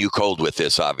hitting you cold with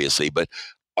this, obviously, but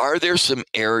are there some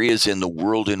areas in the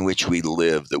world in which we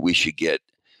live that we should get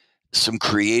some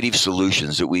creative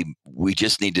solutions that we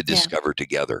just need to discover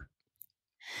together?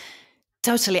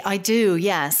 Totally. I do.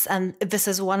 Yes. And this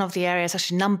is one of the areas,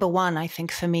 actually, number one, I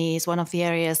think for me, is one of the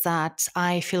areas that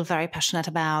I feel very passionate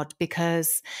about,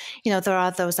 because, there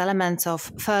are those elements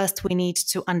of, first, we need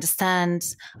to understand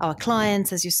our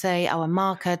clients, as you say, our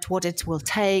market, what it will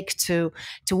take to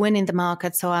win in the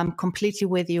market. So I'm completely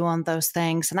with you on those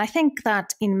things. And I think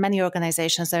that in many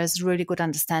organizations, there is really good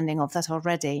understanding of that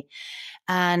already.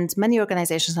 And many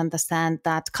organizations understand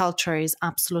that culture is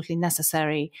absolutely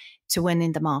necessary to win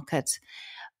in the market.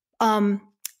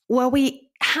 Where we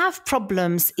have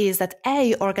problems is that,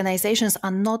 organizations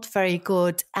are not very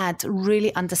good at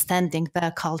really understanding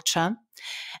their culture.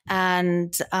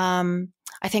 And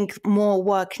I think more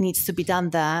work needs to be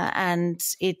done there. And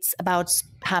it's about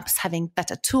perhaps having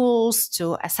better tools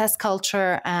to assess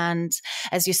culture. And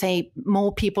as you say,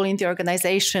 more people in the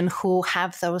organization who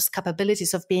have those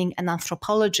capabilities of being an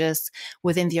anthropologist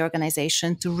within the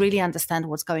organization to really understand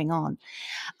what's going on.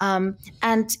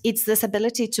 And it's this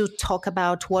ability to talk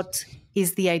about what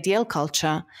is the ideal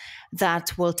culture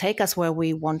that will take us where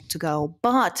we want to go.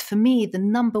 But for me, the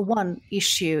number one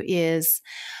issue is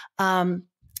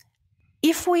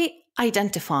if we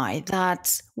identify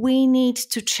that we need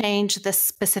to change this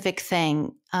specific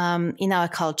thing in our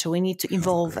culture, we need to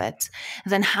evolve it,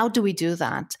 then how do we do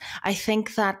that? I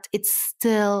think that it's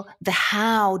still the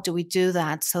how do we do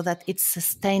that so that it's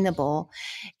sustainable.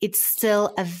 It's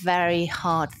still a very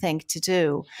hard thing to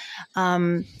do.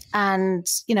 And,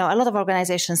 a lot of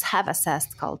organizations have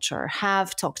assessed culture,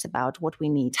 have talked about what we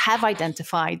need, have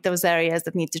identified those areas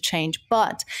that need to change.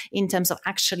 But in terms of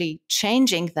actually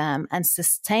changing them and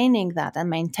sustaining that and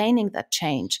maintaining that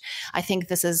change, I think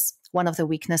this is one of the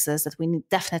weaknesses that we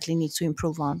definitely need to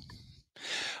improve on.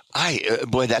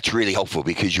 Boy, that's really helpful,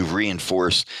 because you've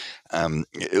reinforced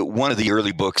one of the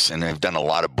early books, and I've done a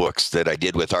lot of books that I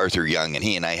did with Arthur Young, and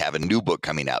he and I have a new book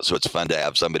coming out. So it's fun to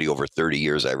have somebody over 30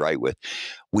 years I write with.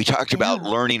 We talked about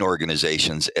learning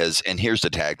organizations and here's the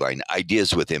tagline,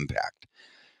 ideas with impact.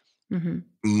 Mm-hmm.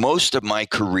 Most of my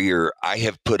career, I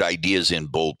have put ideas in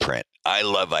bold print. I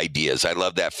love ideas. I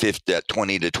love that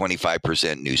 20 to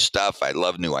 25% new stuff. I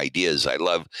love new ideas. I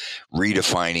love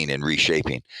redefining and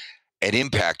reshaping. And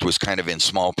impact was kind of in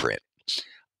small print.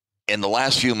 In the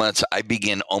last few months, I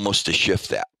begin almost to shift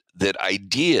that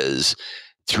ideas,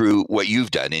 through what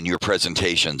you've done in your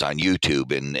presentations on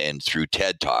YouTube and through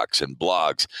TED Talks and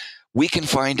blogs, we can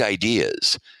find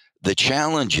ideas. The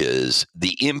challenge is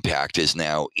the impact is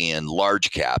now in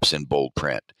large caps and bold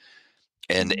print.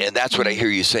 And that's what I hear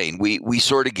you saying. We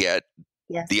sort of get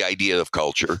Yes. the idea of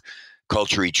culture.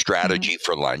 Culture eats strategy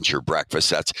for lunch or breakfast.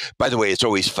 That's, by the way, it's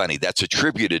always funny. That's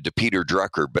attributed to Peter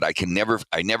Drucker, but I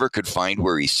never could find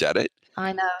where he said it.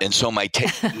 I know. And so my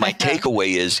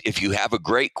takeaway is, if you have a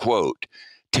great quote,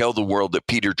 tell the world that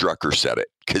Peter Drucker said it,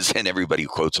 because then everybody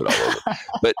quotes it all over.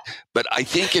 But I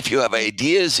think if you have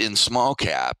ideas in small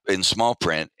cap, in small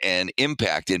print, and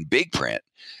impact in big print,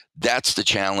 that's the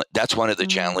challenge. That's one of the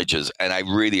challenges, and I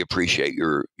really appreciate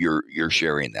your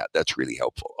sharing that. That's really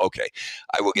helpful. Okay,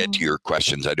 I will get to your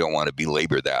questions. I don't want to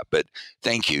belabor that, but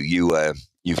thank you.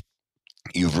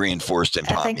 You've reinforced and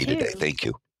taught me today. Thank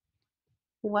you.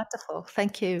 Wonderful.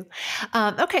 Thank you.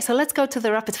 Okay, so let's go to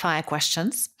the rapid fire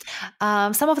questions.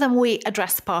 Some of them we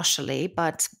addressed partially,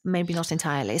 but maybe not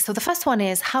entirely. So the first one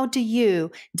is, how do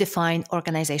you define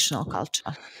organizational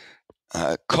culture?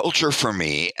 Culture for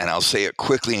me, and I'll say it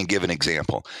quickly and give an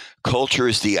example. Culture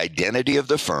is the identity of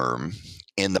the firm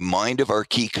in the mind of our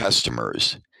key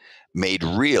customers, made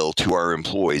real to our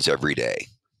employees every day.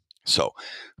 So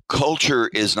culture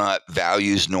is not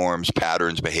values, norms,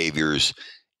 patterns, behaviors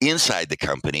inside the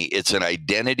company. It's an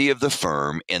identity of the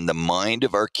firm in the mind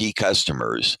of our key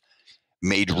customers,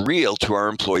 made real to our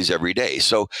employees every day.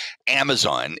 So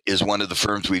Amazon is one of the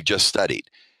firms we've just studied.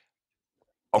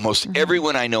 Almost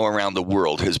everyone I know around the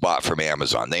world has bought from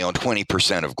Amazon. They own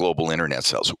 20% of global internet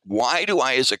sales. Why do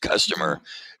I, as a customer,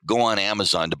 go on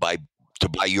Amazon to buy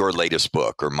your latest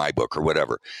book or my book or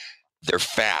whatever? They're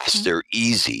fast, they're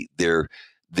easy, they're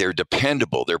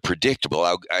dependable, they're predictable.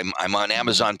 I'm on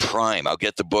Amazon Prime. I'll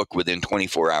get the book within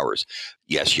 24 hours.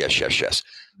 Yes.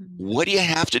 What do you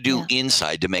have to do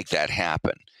inside to make that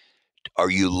happen?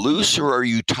 Are you loose or are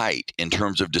you tight in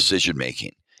terms of decision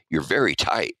making? You're very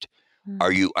tight.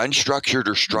 Are you unstructured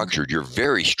or structured? You're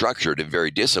very structured and very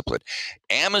disciplined.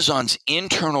 Amazon's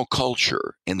internal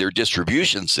culture in their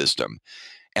distribution system,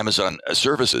 Amazon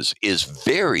services, is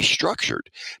very structured,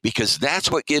 because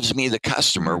that's what gives me, the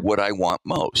customer, what I want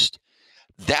most.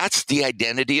 That's the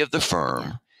identity of the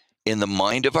firm in the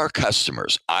mind of our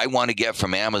customers. I want to get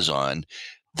from Amazon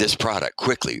this product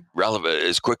quickly, relevant,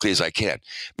 as quickly as I can,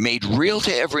 made real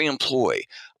to every employee.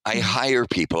 I hire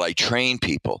people, I train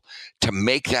people to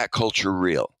make that culture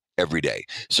real every day.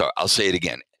 So I'll say it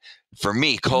again. For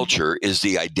me, culture is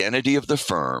the identity of the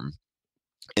firm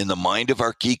in the mind of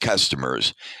our key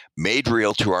customers, made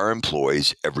real to our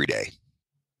employees every day.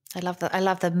 I love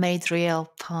the made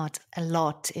real part a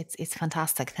lot. It's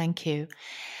fantastic. Thank you.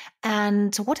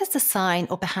 And what is the sign,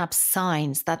 or perhaps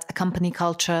signs, that a company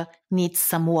culture needs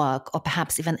some work, or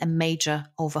perhaps even a major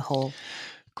overhaul?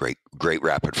 Great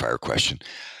rapid fire question.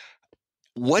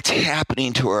 What's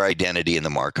happening to our identity in the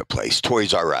marketplace?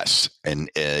 Toys R Us,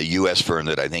 a U.S. firm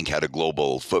that I think had a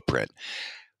global footprint.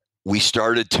 We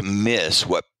started to miss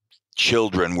what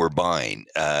children were buying,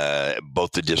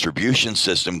 both the distribution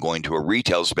system going to a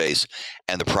retail space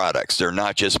and the products. They're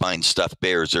not just buying stuffed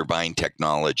bears, they're buying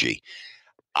technology.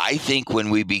 I think when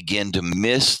we begin to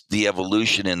miss the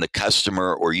evolution in the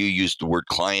customer, or you used the word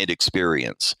client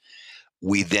experience,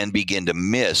 we then begin to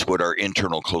miss what our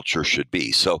internal culture should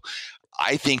be. So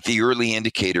I think the early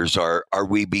indicators are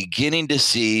we beginning to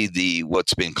see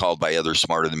what's been called by others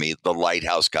smarter than me, the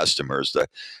lighthouse customers,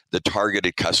 the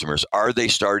targeted customers? Are they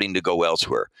starting to go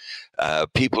elsewhere?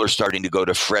 People are starting to go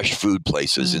to fresh food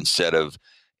places instead of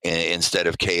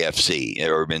KFC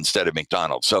or instead of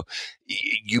McDonald's. So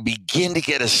you begin to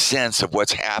get a sense of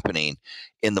what's happening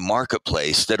in the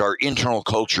marketplace that our internal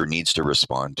culture needs to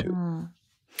respond to.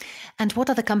 And what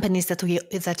are the companies that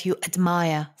you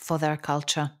admire for their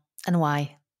culture, and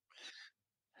why?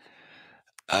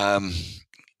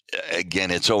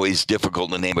 Again, it's always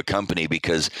difficult to name a company,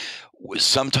 because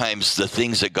sometimes the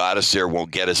things that got us there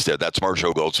won't get us there. That's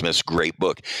Marshall Goldsmith's great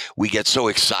book. We get so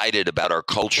excited about our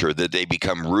culture that they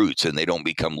become roots and they don't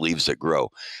become leaves that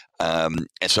grow. And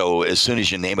so as soon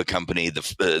as you name a company,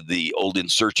 the old In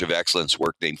Search of Excellence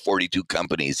work named 42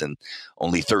 companies and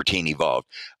only 13 evolved.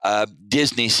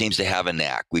 Disney seems to have a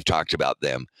knack. We've talked about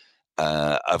them.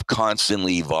 Of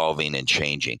constantly evolving and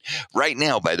changing. Right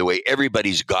now, by the way,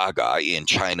 everybody's gaga in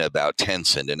China about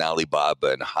Tencent and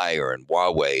Alibaba and Haier and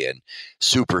Huawei and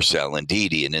Supercell and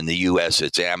Didi, and in the U.S.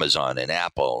 it's Amazon and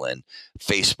Apple and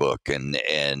Facebook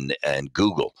and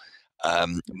Google.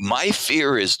 My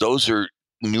fear is those are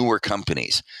newer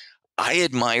companies. I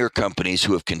admire companies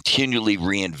who have continually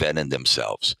reinvented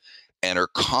themselves and are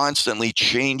constantly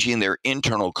changing their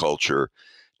internal culture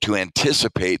to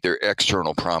anticipate their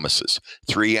external promises.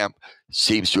 3M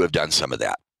seems to have done some of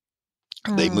that.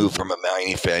 They moved from a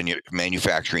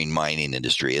manufacturing mining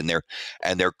industry, and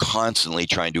they're constantly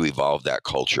trying to evolve that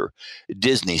culture.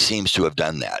 Disney seems to have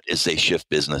done that as they shift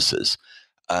businesses.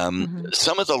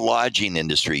 Some of the lodging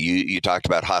industry, you talked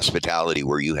about hospitality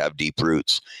where you have deep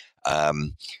roots.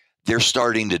 They're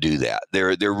starting to do that.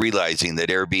 They're realizing that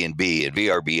Airbnb and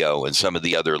VRBO and some of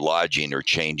the other lodging are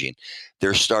changing.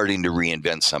 They're starting to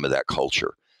reinvent some of that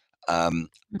culture.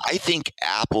 I think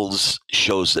Apple's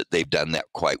shows that they've done that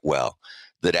quite well.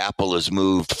 That Apple has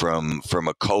moved from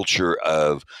a culture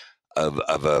of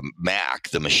a Mac,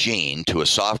 the machine, to a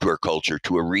software culture,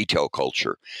 to a retail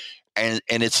culture. And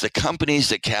it's the companies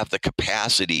that have the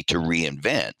capacity to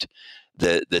reinvent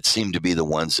that seem to be the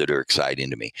ones that are exciting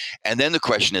to me. And then the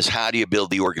question is, how do you build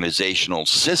the organizational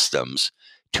systems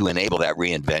to enable that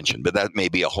reinvention? But that may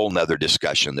be a whole nother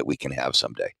discussion that we can have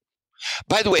someday.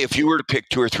 By the way, if you were to pick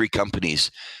 2 or 3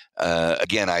 companies,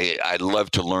 again, I'd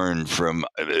love to learn from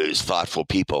thoughtful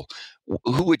people.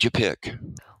 Who would you pick?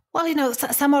 Well,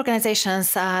 some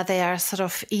organizations, they are sort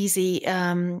of easy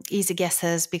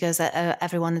guesses because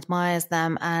everyone admires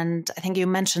them. And I think you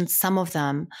mentioned some of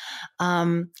them.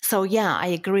 So yeah, I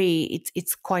agree.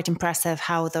 It's quite impressive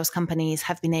how those companies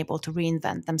have been able to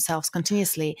reinvent themselves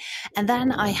continuously. And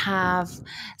then I have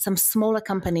some smaller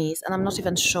companies, and I'm not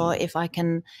even sure if I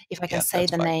can say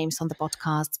the names on the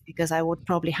podcast because I would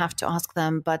probably have to ask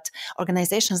them. But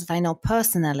organizations that I know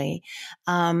personally,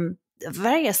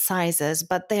 various sizes,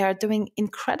 but they are doing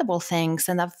incredible things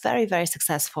and are very, very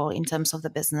successful in terms of the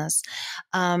business,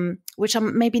 which are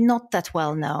maybe not that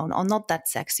well known or not that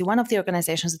sexy. One of the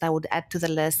organizations that I would add to the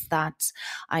list that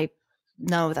I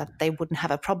know that they wouldn't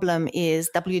have a problem is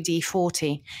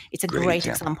WD-40. It's a great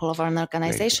example of an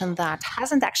organization that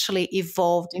hasn't actually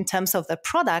evolved in terms of the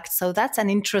product. So that's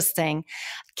an interesting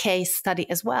case study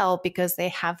as well, because they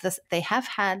have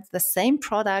had the same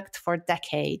product for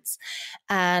decades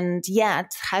and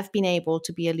yet have been able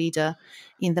to be a leader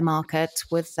in the market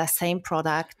with the same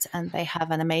product, and they have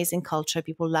an amazing culture.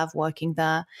 People love working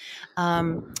there.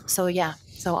 So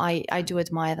I do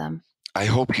admire them. I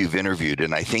hope you've interviewed,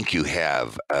 and I think you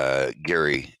have,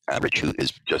 Gary Ulrich, who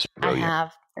is just brilliant. I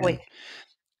have.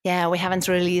 We haven't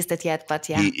released it yet, but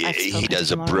yeah. He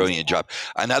does a brilliant job.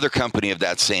 Another company of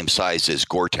that same size is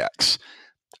Gore-Tex,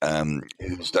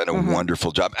 who's done a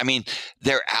wonderful job. I mean,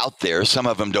 they're out there. Some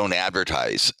of them don't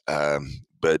advertise,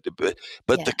 but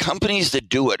the companies that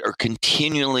do it are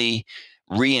continually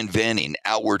reinventing,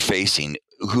 outward facing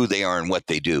who they are and what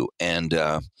they do. And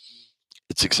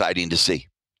it's exciting to see.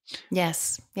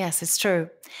 Yes, it's true.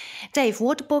 Dave,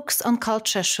 what books on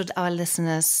culture should our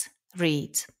listeners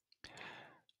read?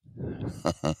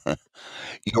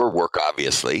 Your work,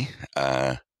 obviously.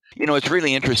 It's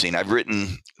really interesting. I've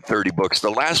written 30 books.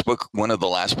 One of the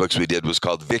last books we did was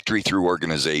called Victory Through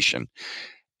Organization.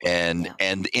 And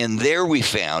in there we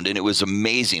found, and it was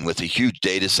amazing with a huge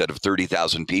data set of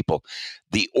 30,000 people,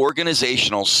 the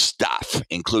organizational stuff,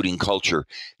 including culture,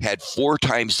 had 4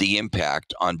 times the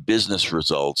impact on business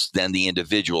results than the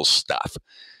individual stuff.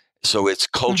 So its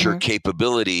culture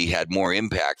capability had more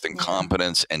impact than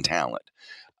competence and talent.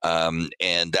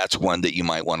 And that's one that you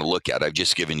might want to look at. I've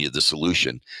just given you the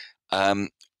solution.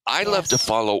 I love to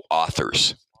follow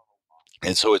authors.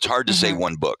 And so it's hard to say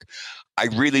one book. I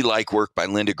really like work by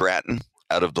Linda Grattan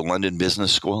out of the London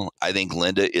Business School. I think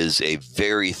Linda is a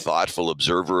very thoughtful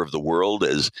observer of the world,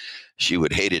 as she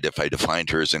would hate it if I defined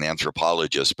her as an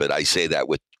anthropologist, but I say that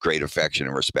with great affection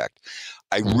and respect.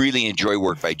 I really enjoy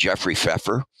work by Jeffrey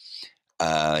Pfeffer.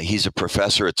 He's a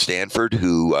professor at Stanford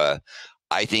who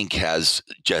I think has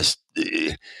just...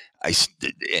 I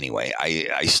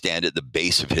stand at the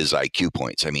base of his IQ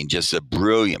points. I mean, just a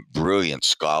brilliant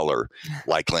scholar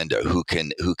like Linda who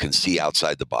can see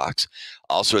outside the box.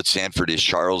 Also at Stanford is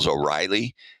Charles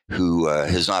O'Reilly, who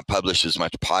has not published as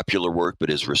much popular work, but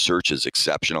his research is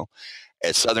exceptional.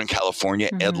 At Southern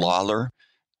California, Ed Lawler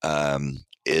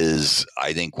is,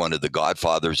 I think, one of the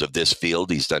godfathers of this field.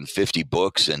 He's done 50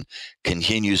 books and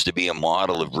continues to be a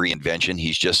model of reinvention.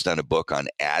 He's just done a book on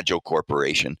Agile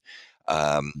Corporation.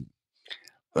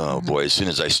 Boy, as soon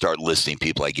as I start listing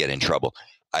people, I get in trouble.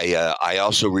 I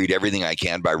also read everything I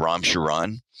can by Ram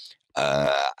Charan.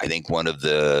 I think one of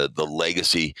the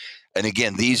legacy, and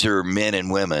again, these are men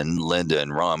and women, Linda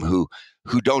and Ram, who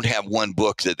don't have one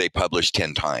book that they publish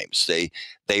 10 times.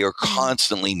 They are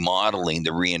constantly modeling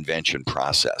the reinvention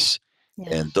process.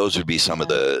 And those would be some of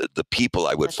the people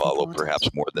I would follow, perhaps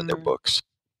more than their books.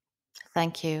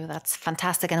 Thank you. That's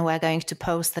fantastic. And we're going to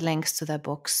post the links to their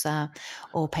books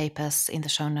or papers in the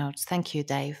show notes. Thank you,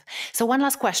 Dave. So one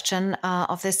last question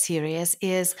of this series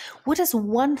is, what is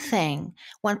one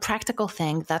practical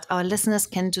thing that our listeners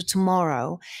can do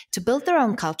tomorrow to build their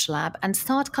own culture lab and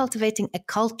start cultivating a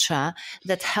culture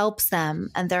that helps them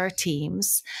and their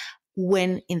teams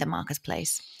win in the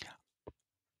marketplace?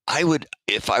 I would,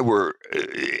 if I were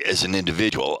as an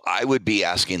individual, I would be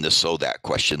asking the so that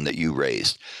question that you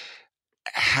raised.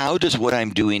 How does what I'm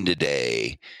doing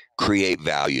today create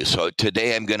value? So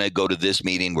today I'm going to go to this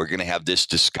meeting. We're going to have this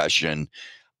discussion.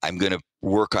 I'm going to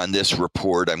work on this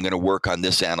report. I'm going to work on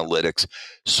this analytics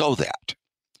so that.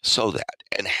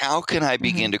 And how can I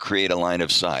begin to create a line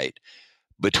of sight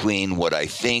between what I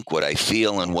think, what I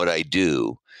feel, and what I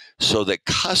do so that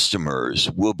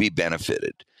customers will be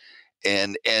benefited?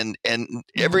 And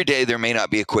every day there may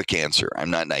not be a quick answer. I'm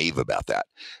not naive about that.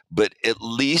 But at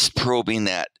least probing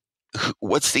that,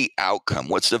 what's the outcome?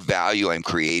 What's the value I'm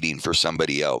creating for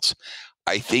somebody else?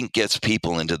 I think gets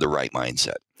people into the right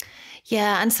mindset.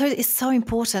 Yeah, and so it's so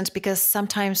important because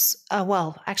sometimes,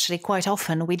 actually quite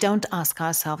often, we don't ask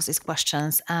ourselves these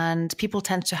questions, and people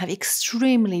tend to have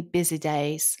extremely busy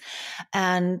days.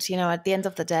 And, at the end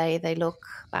of the day, they look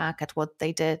back at what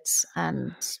they did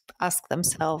and ask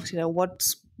themselves,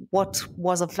 what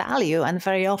was of value? And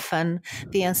very often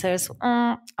the answer is,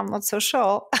 I'm not so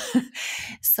sure.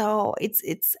 So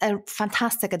it's a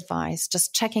fantastic advice.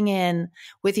 Just checking in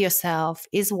with yourself.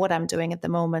 Is what I'm doing at the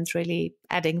moment really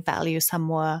adding value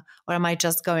somewhere? Or am I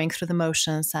just going through the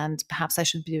motions and perhaps I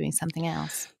should be doing something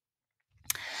else?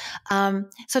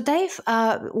 So Dave,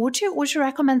 would you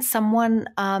recommend someone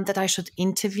that I should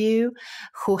interview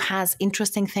who has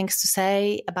interesting things to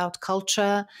say about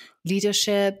culture,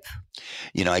 leadership?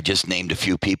 I just named a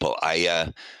few people.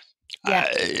 If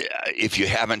you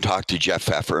haven't talked to Jeff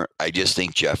Pfeffer, I just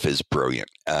think Jeff is brilliant.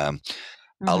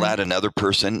 I'll add another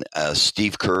person,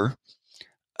 Steve Kerr,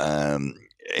 and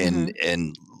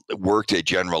worked at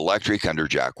General Electric under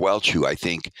Jack Welch, who I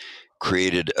think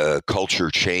created a culture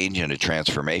change and a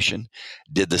transformation.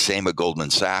 Did the same at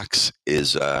Goldman Sachs.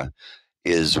 Is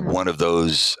one of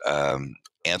those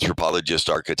anthropologist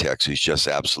architects who's just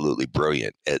absolutely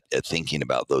brilliant at thinking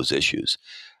about those issues.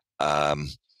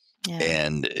 And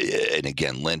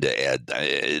again, Linda, Ed,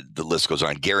 the list goes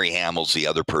on. Gary Hamel's the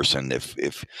other person.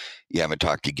 If you haven't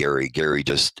talked to Gary, Gary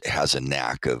just has a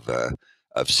knack of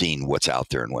seeing what's out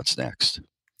there and what's next.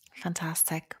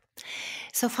 Fantastic.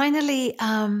 So finally,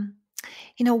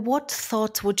 what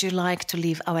thought would you like to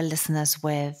leave our listeners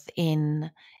with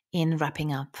in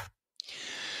wrapping up?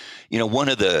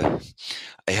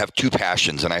 I have two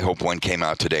passions, and I hope one came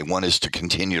out today. One is to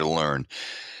continue to learn.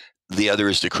 The other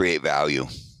is to create value.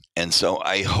 And so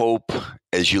I hope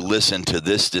as you listen to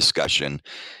this discussion,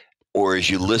 or as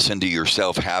you listen to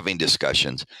yourself having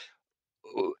discussions,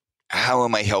 how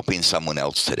am I helping someone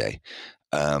else today?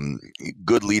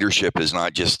 Good leadership is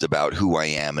not just about who I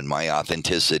am and my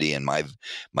authenticity and my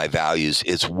values.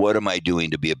 It's what am I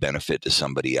doing to be a benefit to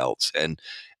somebody else? And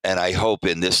I hope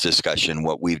in this discussion,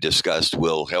 what we've discussed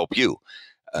will help you.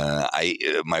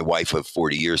 My wife of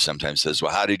 40 years sometimes says,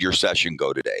 well, how did your session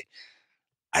go today?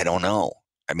 I don't know.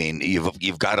 I mean,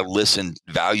 you've got to listen.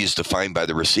 Values defined by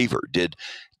the receiver. Did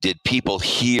people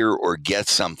hear or get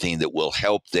something that will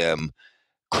help them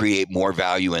create more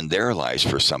value in their lives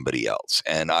for somebody else?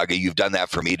 And Aga, you've done that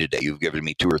for me today. You've given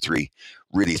me 2 or 3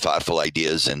 really thoughtful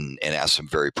ideas and asked some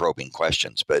very probing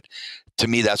questions. But to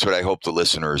me, that's what I hope the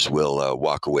listeners will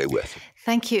walk away with.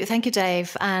 Thank you,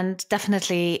 Dave. And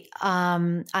definitely,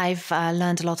 I've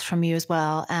learned a lot from you as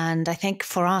well. And I think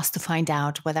for us to find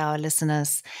out whether our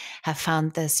listeners have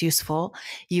found this useful,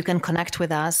 you can connect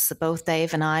with us. Both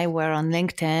Dave and I were on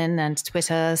LinkedIn and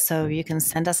Twitter, so you can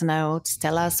send us a note,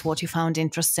 tell us what you found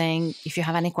interesting. If you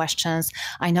have any questions,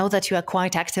 I know that you are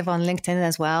quite active on LinkedIn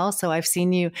as well. So I've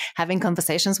seen you having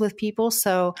conversations with people.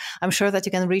 So I'm sure that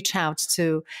you can reach out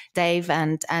to Dave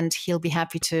and he'll be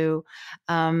happy to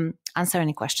answer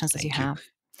any questions that you have.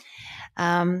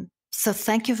 So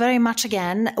thank you very much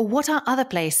again. What are other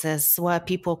places where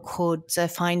people could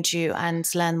find you and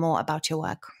learn more about your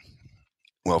work?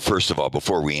 Well, first of all,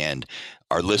 before we end,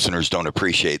 our listeners don't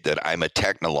appreciate that I'm a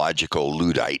technological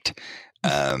Luddite.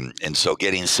 And so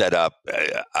getting set up,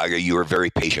 Aga, you were very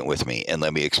patient with me, and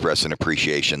let me express an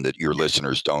appreciation that your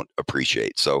listeners don't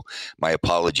appreciate. So my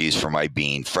apologies for my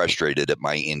being frustrated at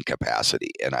my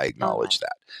incapacity, and I acknowledge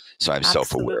that. So I'm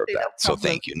self-aware of that. So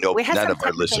thank you. No, none of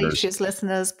our listeners,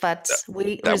 but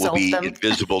we that resolved will be them.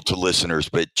 invisible to listeners.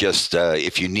 But just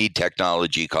if you need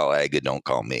technology, call Aga. Don't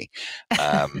call me.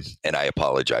 And I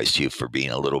apologize to you for being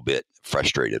a little bit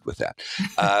frustrated with that.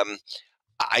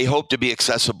 I hope to be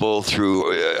accessible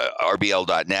through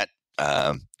rbl.net,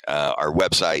 our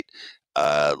website.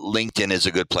 LinkedIn is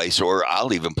a good place, or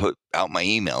I'll even put out my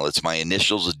email. It's my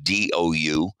initials,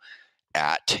 DOU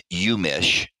at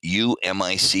umich,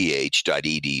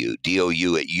 umich.edu,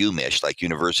 DOU at umich, like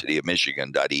University of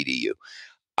Michigan.edu.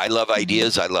 I love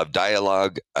ideas. I love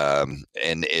dialogue. And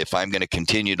if I'm going to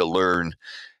continue to learn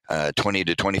 20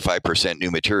 to 25%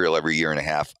 new material every year and a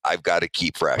half. I've got to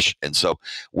keep fresh. And so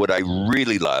what I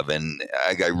really love, and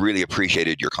I really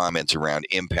appreciated your comments around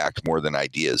impact more than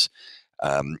ideas.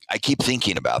 I keep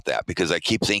thinking about that because I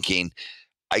keep thinking,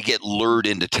 I get lured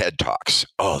into TED Talks.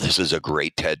 Oh, this is a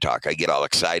great TED Talk. I get all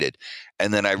excited.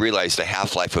 And then I realize the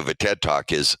half-life of a TED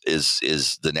Talk is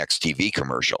the next TV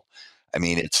commercial. I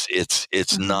mean,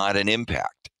 it's not an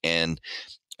impact. And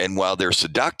while they're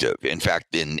seductive, in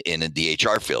fact, in the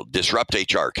HR field, disrupt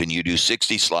HR. Can you do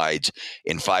 60 slides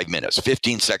in 5 minutes,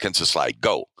 15 seconds a slide,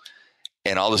 go.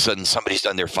 And all of a sudden somebody's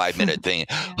done their 5-minute thing.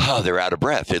 Oh, they're out of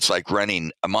breath. It's like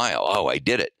running a mile. Oh, I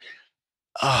did it.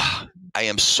 I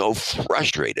am so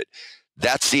frustrated.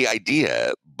 That's the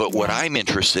idea. But what I'm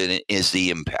interested in is the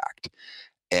impact.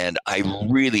 And I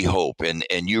really hope, and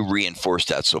you reinforced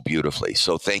that so beautifully.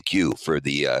 So thank you for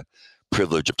the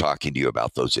privilege of talking to you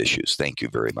about those issues. Thank you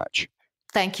very much.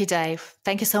 Thank you, Dave.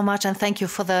 Thank you so much. And thank you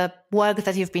for the work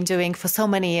that you've been doing for so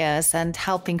many years and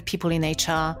helping people in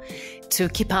HR to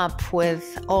keep up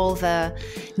with all the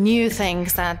new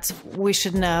things that we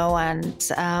should know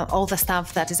and all the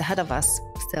stuff that is ahead of us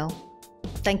still.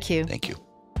 Thank you. Thank you.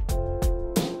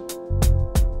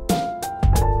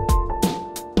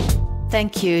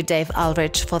 Thank you, Dave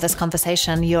Ulrich, for this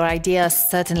conversation. Your ideas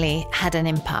certainly had an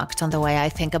impact on the way I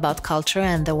think about culture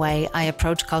and the way I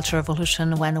approach culture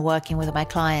evolution when working with my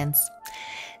clients.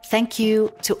 Thank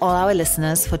you to all our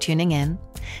listeners for tuning in.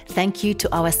 Thank you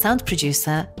to our sound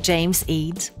producer, James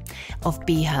Eade of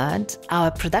Be Heard,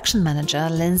 our production manager,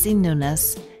 Lindsay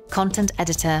Nunes, content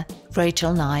editor,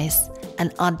 Rachel Nice,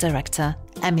 and art director,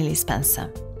 Emily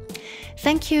Spencer.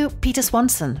 Thank you, Peter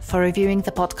Swanson, for reviewing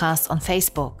the podcast on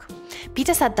Facebook.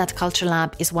 Peter said that Culture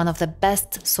Lab is one of the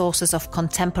best sources of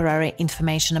contemporary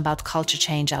information about culture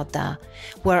change out there.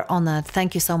 We're honored.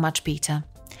 Thank you so much, Peter.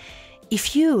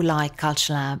 If you like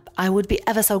Culture Lab, I would be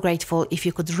ever so grateful if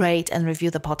you could rate and review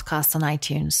the podcast on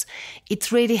iTunes.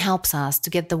 It really helps us to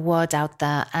get the word out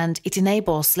there, and it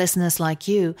enables listeners like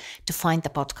you to find the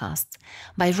podcast.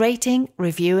 By rating,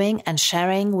 reviewing, and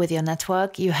sharing with your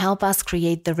network, you help us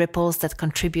create the ripples that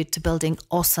contribute to building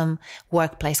awesome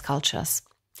workplace cultures.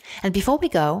 And before we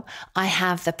go, I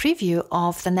have the preview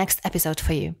of the next episode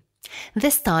for you.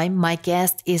 This time, my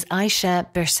guest is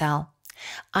Aisha Birsel.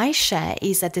 Aisha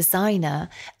is a designer,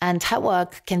 and her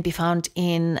work can be found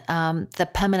in the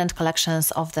permanent collections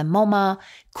of the MoMA,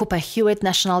 Cooper Hewitt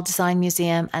National Design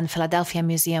Museum, and Philadelphia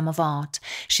Museum of Art.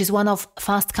 She's one of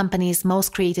Fast Company's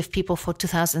most creative people for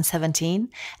 2017,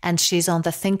 and she's on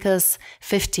the Thinkers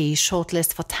 50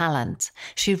 shortlist for talent.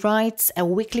 She writes a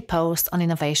weekly post on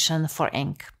innovation for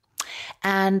Inc.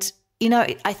 And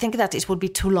I think that it would be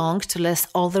too long to list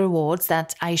all the rewards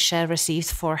that Aisha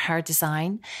receives for her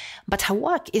design, but her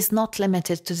work is not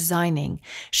limited to designing.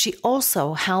 She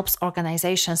also helps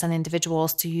organizations and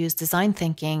individuals to use design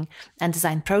thinking and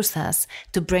design process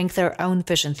to bring their own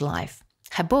vision to life.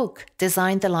 Her book,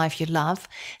 Design the Life You Love,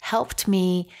 helped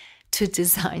me to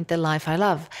design the life I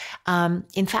love.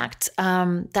 In fact,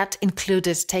 that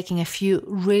included taking a few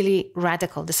really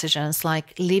radical decisions,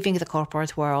 like leaving the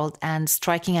corporate world and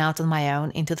striking out on my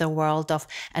own into the world of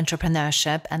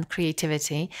entrepreneurship and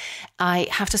creativity. I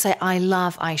have to say, I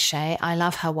love Aisha. I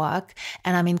love her work,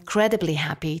 and I'm incredibly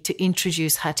happy to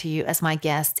introduce her to you as my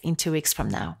guest in 2 weeks from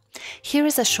now. Here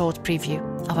is a short preview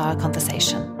of our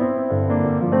conversation.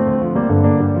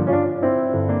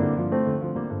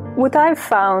 What I've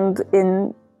found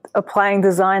in applying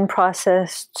design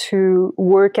process to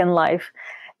work and life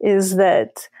is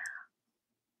that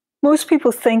most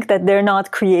people think that they're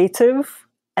not creative.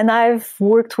 And I've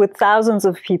worked with thousands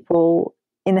of people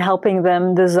in helping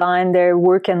them design their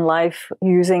work and life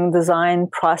using design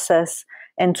process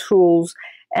and tools.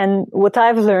 And what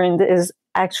I've learned is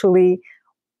actually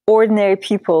ordinary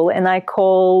people, and I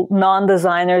call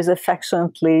non-designers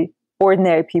affectionately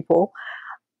ordinary people,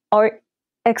 are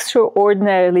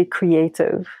extraordinarily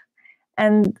creative.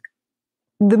 And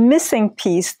the missing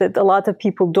piece that a lot of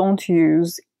people don't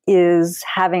use is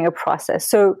having a process.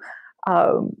 So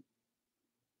to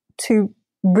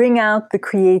bring out the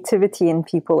creativity in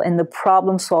people and the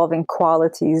problem-solving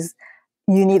qualities,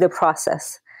 you need a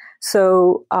process.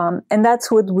 So, and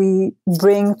that's what we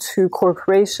bring to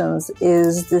corporations,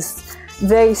 is this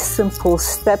very simple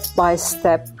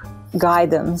step-by-step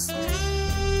guidance.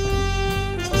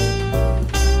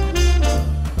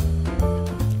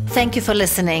 Thank you for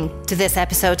listening to this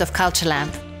episode of Culture Lab.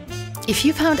 If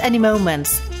you found any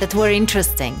moments that were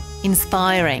interesting,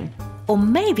 inspiring, or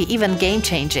maybe even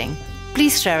game-changing,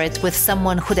 please share it with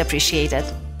someone who'd appreciate it.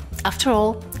 After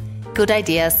all, good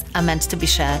ideas are meant to be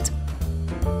shared.